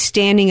truly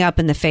standing up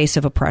in the face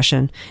of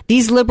oppression.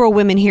 These liberal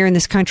women here in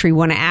this country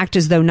want to act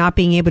as though not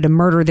being able to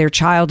murder their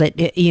child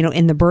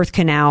in the birth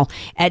canal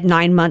at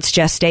 9 months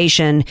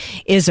gestation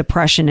is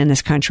oppression in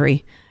this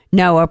country.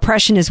 No,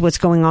 oppression is what's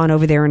going on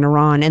over there in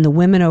Iran, and the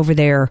women over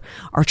there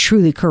are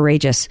truly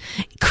courageous.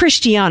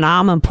 Christiane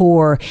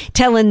Amanpour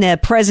telling the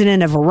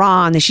president of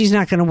Iran that she's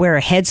not going to wear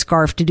a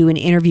headscarf to do an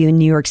interview in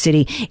New York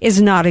City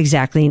is not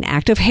exactly an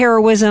act of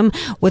heroism.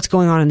 What's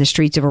going on in the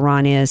streets of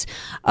Iran is.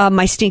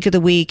 My stink of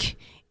the week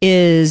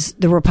is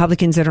the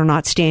Republicans that are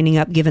not standing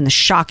up, given the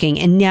shocking,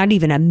 and not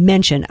even a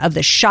mention of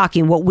the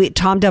shocking, what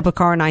Tom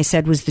Dubakar and I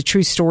said was the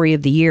true story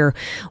of the year,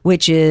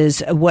 which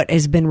is what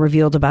has been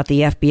revealed about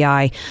the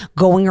FBI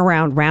going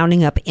around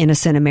rounding up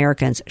innocent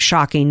Americans.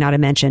 Shocking, not a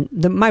mention.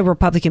 My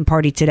Republican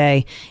Party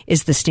today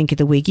is the stink of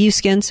the week. You,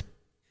 Skins?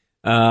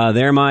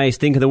 They're my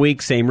stink of the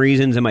week, same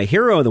reasons. And my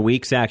hero of the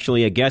week's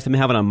actually a guest I'm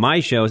having on my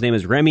show. His name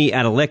is Remy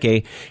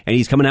Adeleke, and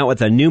he's coming out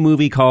with a new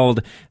movie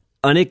called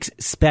The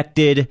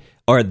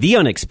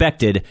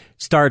Unexpected.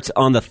 Starts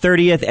on the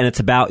 30th, and it's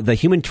about the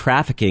human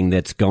trafficking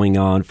that's going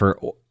on for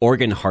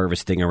organ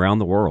harvesting around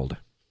the world.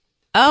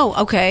 Oh,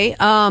 okay.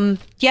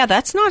 Yeah,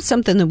 that's not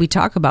something that we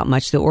talk about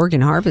much, the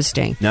organ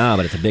harvesting. No,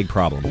 but it's a big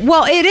problem.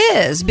 Well, it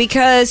is,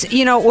 because,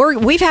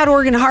 we've had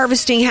organ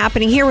harvesting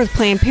happening here with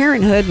Planned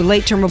Parenthood, with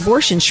late-term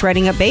abortion,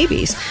 shredding up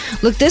babies.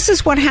 Look, this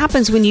is what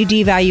happens when you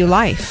devalue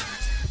life.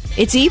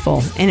 It's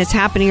evil, and it's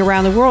happening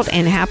around the world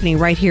and happening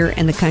right here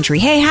in the country.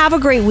 Hey, have a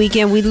great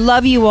weekend. We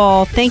love you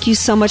all. Thank you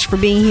so much for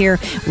being here.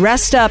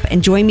 Rest up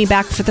and join me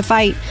back for the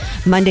fight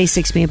Monday,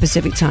 6 p.m.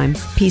 Pacific time.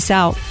 Peace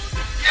out.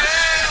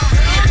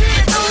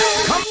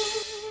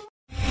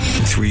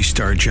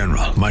 3-star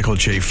General Michael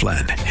J.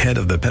 Flynn, head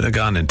of the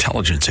Pentagon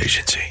Intelligence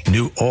Agency,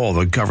 knew all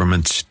the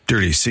government's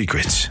dirty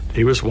secrets.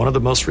 He was one of the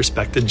most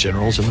respected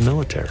generals in the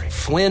military.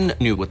 Flynn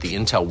knew what the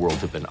intel world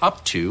had been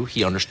up to.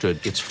 He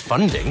understood its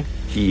funding.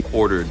 He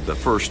ordered the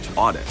first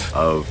audit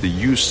of the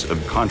use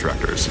of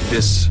contractors.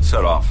 This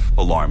set off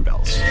alarm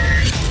bells.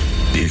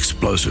 The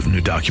explosive new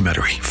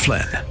documentary,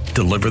 Flynn,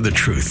 Deliver the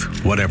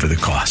Truth, Whatever the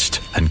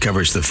Cost,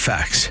 uncovers the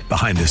facts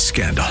behind this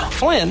scandal.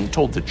 Flynn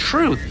told the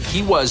truth.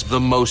 He was the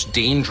most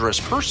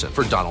dangerous person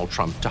for Donald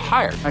Trump to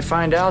hire. I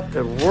find out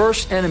the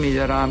worst enemy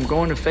that I'm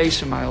going to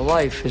face in my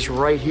life is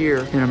right here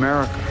in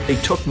America. They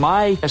took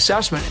my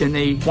assessment and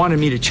they wanted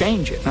me to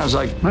change it. And I was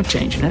like, I'm not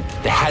changing it.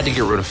 They had to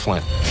get rid of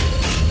Flynn.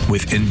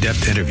 With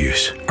in-depth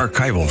interviews,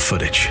 archival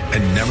footage,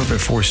 and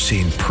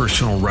never-before-seen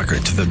personal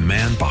records of the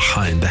man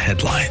behind the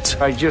headlines.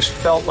 I just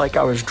felt like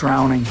I was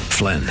drowning.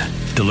 Flynn,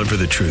 Deliver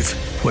the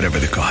Truth, Whatever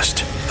the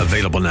Cost.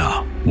 Available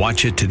now.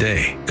 Watch it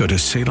today. Go to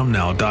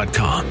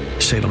salemnow.com.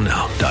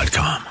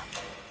 salemnow.com.